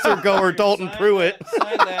and concert goer, Dalton Pruitt.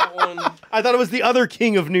 Sign that one. I thought it was the other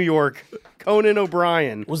king of New York, Conan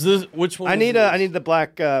O'Brien. Was this which one? I was need this? the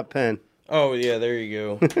black pen. Oh yeah, there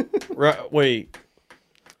you go. Right, wait,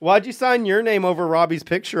 Why'd you sign your name over Robbie's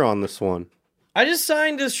picture on this one? I just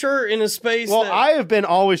signed a shirt in a space. Well, that, I have been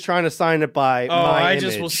always trying to sign it by Oh, my I image.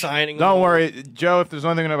 just was signing. Don't them. worry, Joe. If there's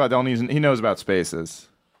one thing about Dalton, he knows about spaces.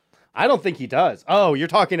 I don't think he does. Oh, you're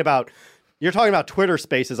talking about You're talking about Twitter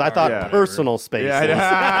Spaces. I thought yeah. personal Spaces.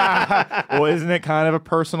 Yeah. Well, isn't it kind of a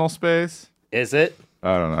personal space? Is it?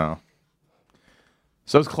 I don't know.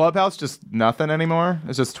 So is Clubhouse just nothing anymore?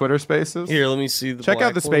 It's just Twitter Spaces? Here, let me see the Check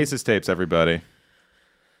out black the one. Spaces tapes, everybody.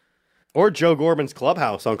 Or Joe Gorman's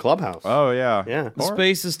Clubhouse on Clubhouse. Oh, yeah. Yeah. The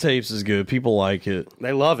Spaces tapes is good. People like it.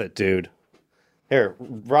 They love it, dude. Here,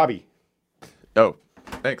 Robbie. Oh,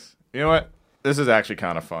 thanks. You know what? This is actually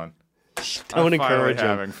kind of fun. Don't I'm finally encourage him.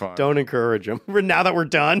 having fun. Don't encourage him. Now that we're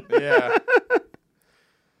done. Yeah.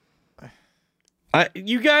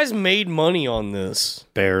 You guys made money on this.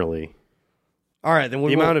 Barely. All right, then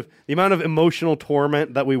The amount of emotional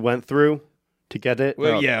torment that we went through to get it.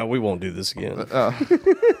 Well, yeah, we won't do this again.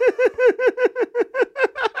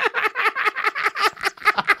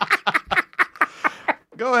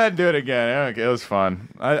 Go ahead and do it again. Okay, it was fun.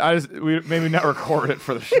 We maybe not record it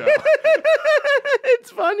for the show.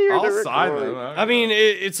 It's funnier to I'll record. sign them. I mean,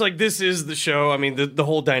 it's like this is the show. I mean, the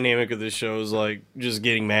whole dynamic of this show is like just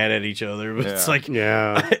getting mad at each other. But it's Yeah. like,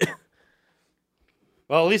 Yeah.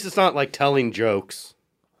 Well, at least it's not like telling jokes.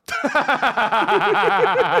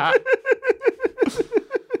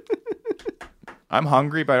 I'm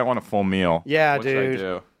hungry, but I don't want a full meal. Yeah, what should I dude.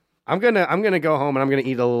 do? I'm gonna go home and I'm gonna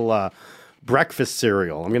eat a little breakfast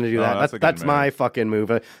cereal. I'm gonna do that. that's a good That's move. my fucking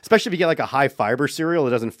move. Especially if you get like a high fiber cereal, it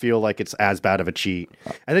doesn't feel like it's as bad of a cheat.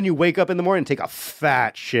 And then you wake up in the morning and take a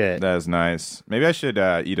fat shit. That is nice. Maybe I should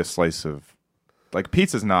eat a slice of... Like,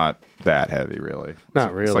 pizza's not that heavy, really. Not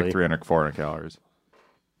It's really. like 300, 400 calories.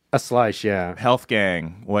 A slice, yeah. Health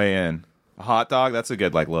gang, weigh in. A hot dog, that's a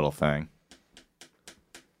good, like, little thing.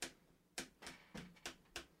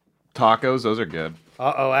 Tacos, those are good.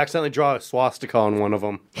 I accidentally draw a swastika on one of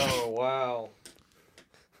them. oh wow.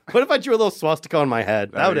 What if I drew a little swastika on my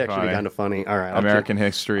head? That would That'd be actually be funny. kind of funny. All right. American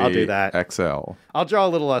History I'll do that. XL. I'll draw a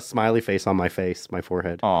little smiley face on my face, my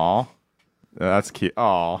forehead. Aw. That's cute.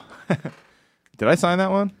 Aw. Did I sign that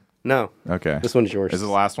one? No, Okay. this one's yours. Is it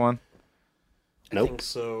the last one? I Nope. think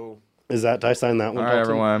so. Is that? Did I sign that one? All right, Dalton?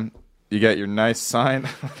 everyone. You get your nice sign.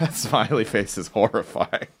 That smiley face is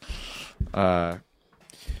horrifying. All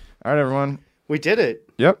right, everyone. We did it.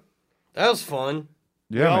 Yep. That was fun.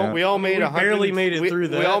 Yeah, We all made We 100 barely made it we- through We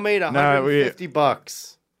that. all made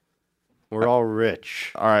 $150. We're all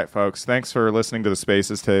rich. All right, folks. Thanks for listening to the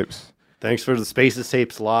Spaces tapes. Thanks for the Spaces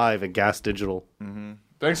Tapes live at Gas Digital.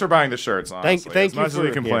 Thanks for buying the shirts. Honestly. thank as you much as for-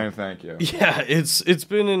 we complain, yeah. thank you. Yeah, it's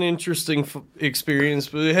been an interesting experience,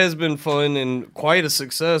 but it has been fun and quite a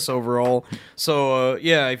success overall. So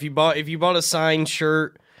yeah, if you bought a signed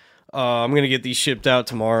shirt, I'm gonna get these shipped out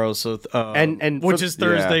tomorrow. So And which for- is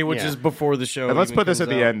Thursday, yeah. which Yeah. is before the show. And let's even put this at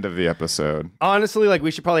comes the out. end of the episode. Honestly, like we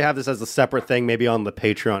should probably have this as a separate thing, maybe on the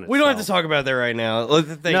Patreon. We don't have to itself. talk about that right now.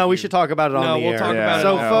 Thank No, we you. should talk about it on No, the we'll air. talk Yeah, about it.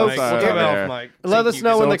 So, off folks, mic. We'll talk yeah. about it off mic. Let Thank us you,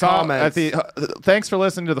 know guys. in the it's all comments. thanks for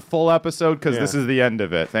listening to the full episode because Yeah. this is the end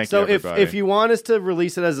of it. Thank So you, everybody. if you want us to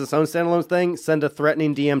release it as its own standalone thing, send a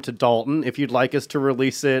threatening DM to Dalton. If you'd like us to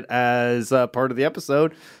release it as part of the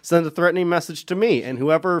episode, send a threatening message to me. And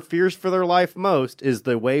whoever fears for their life most is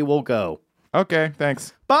the way we'll go. Okay,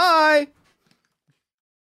 thanks. Bye!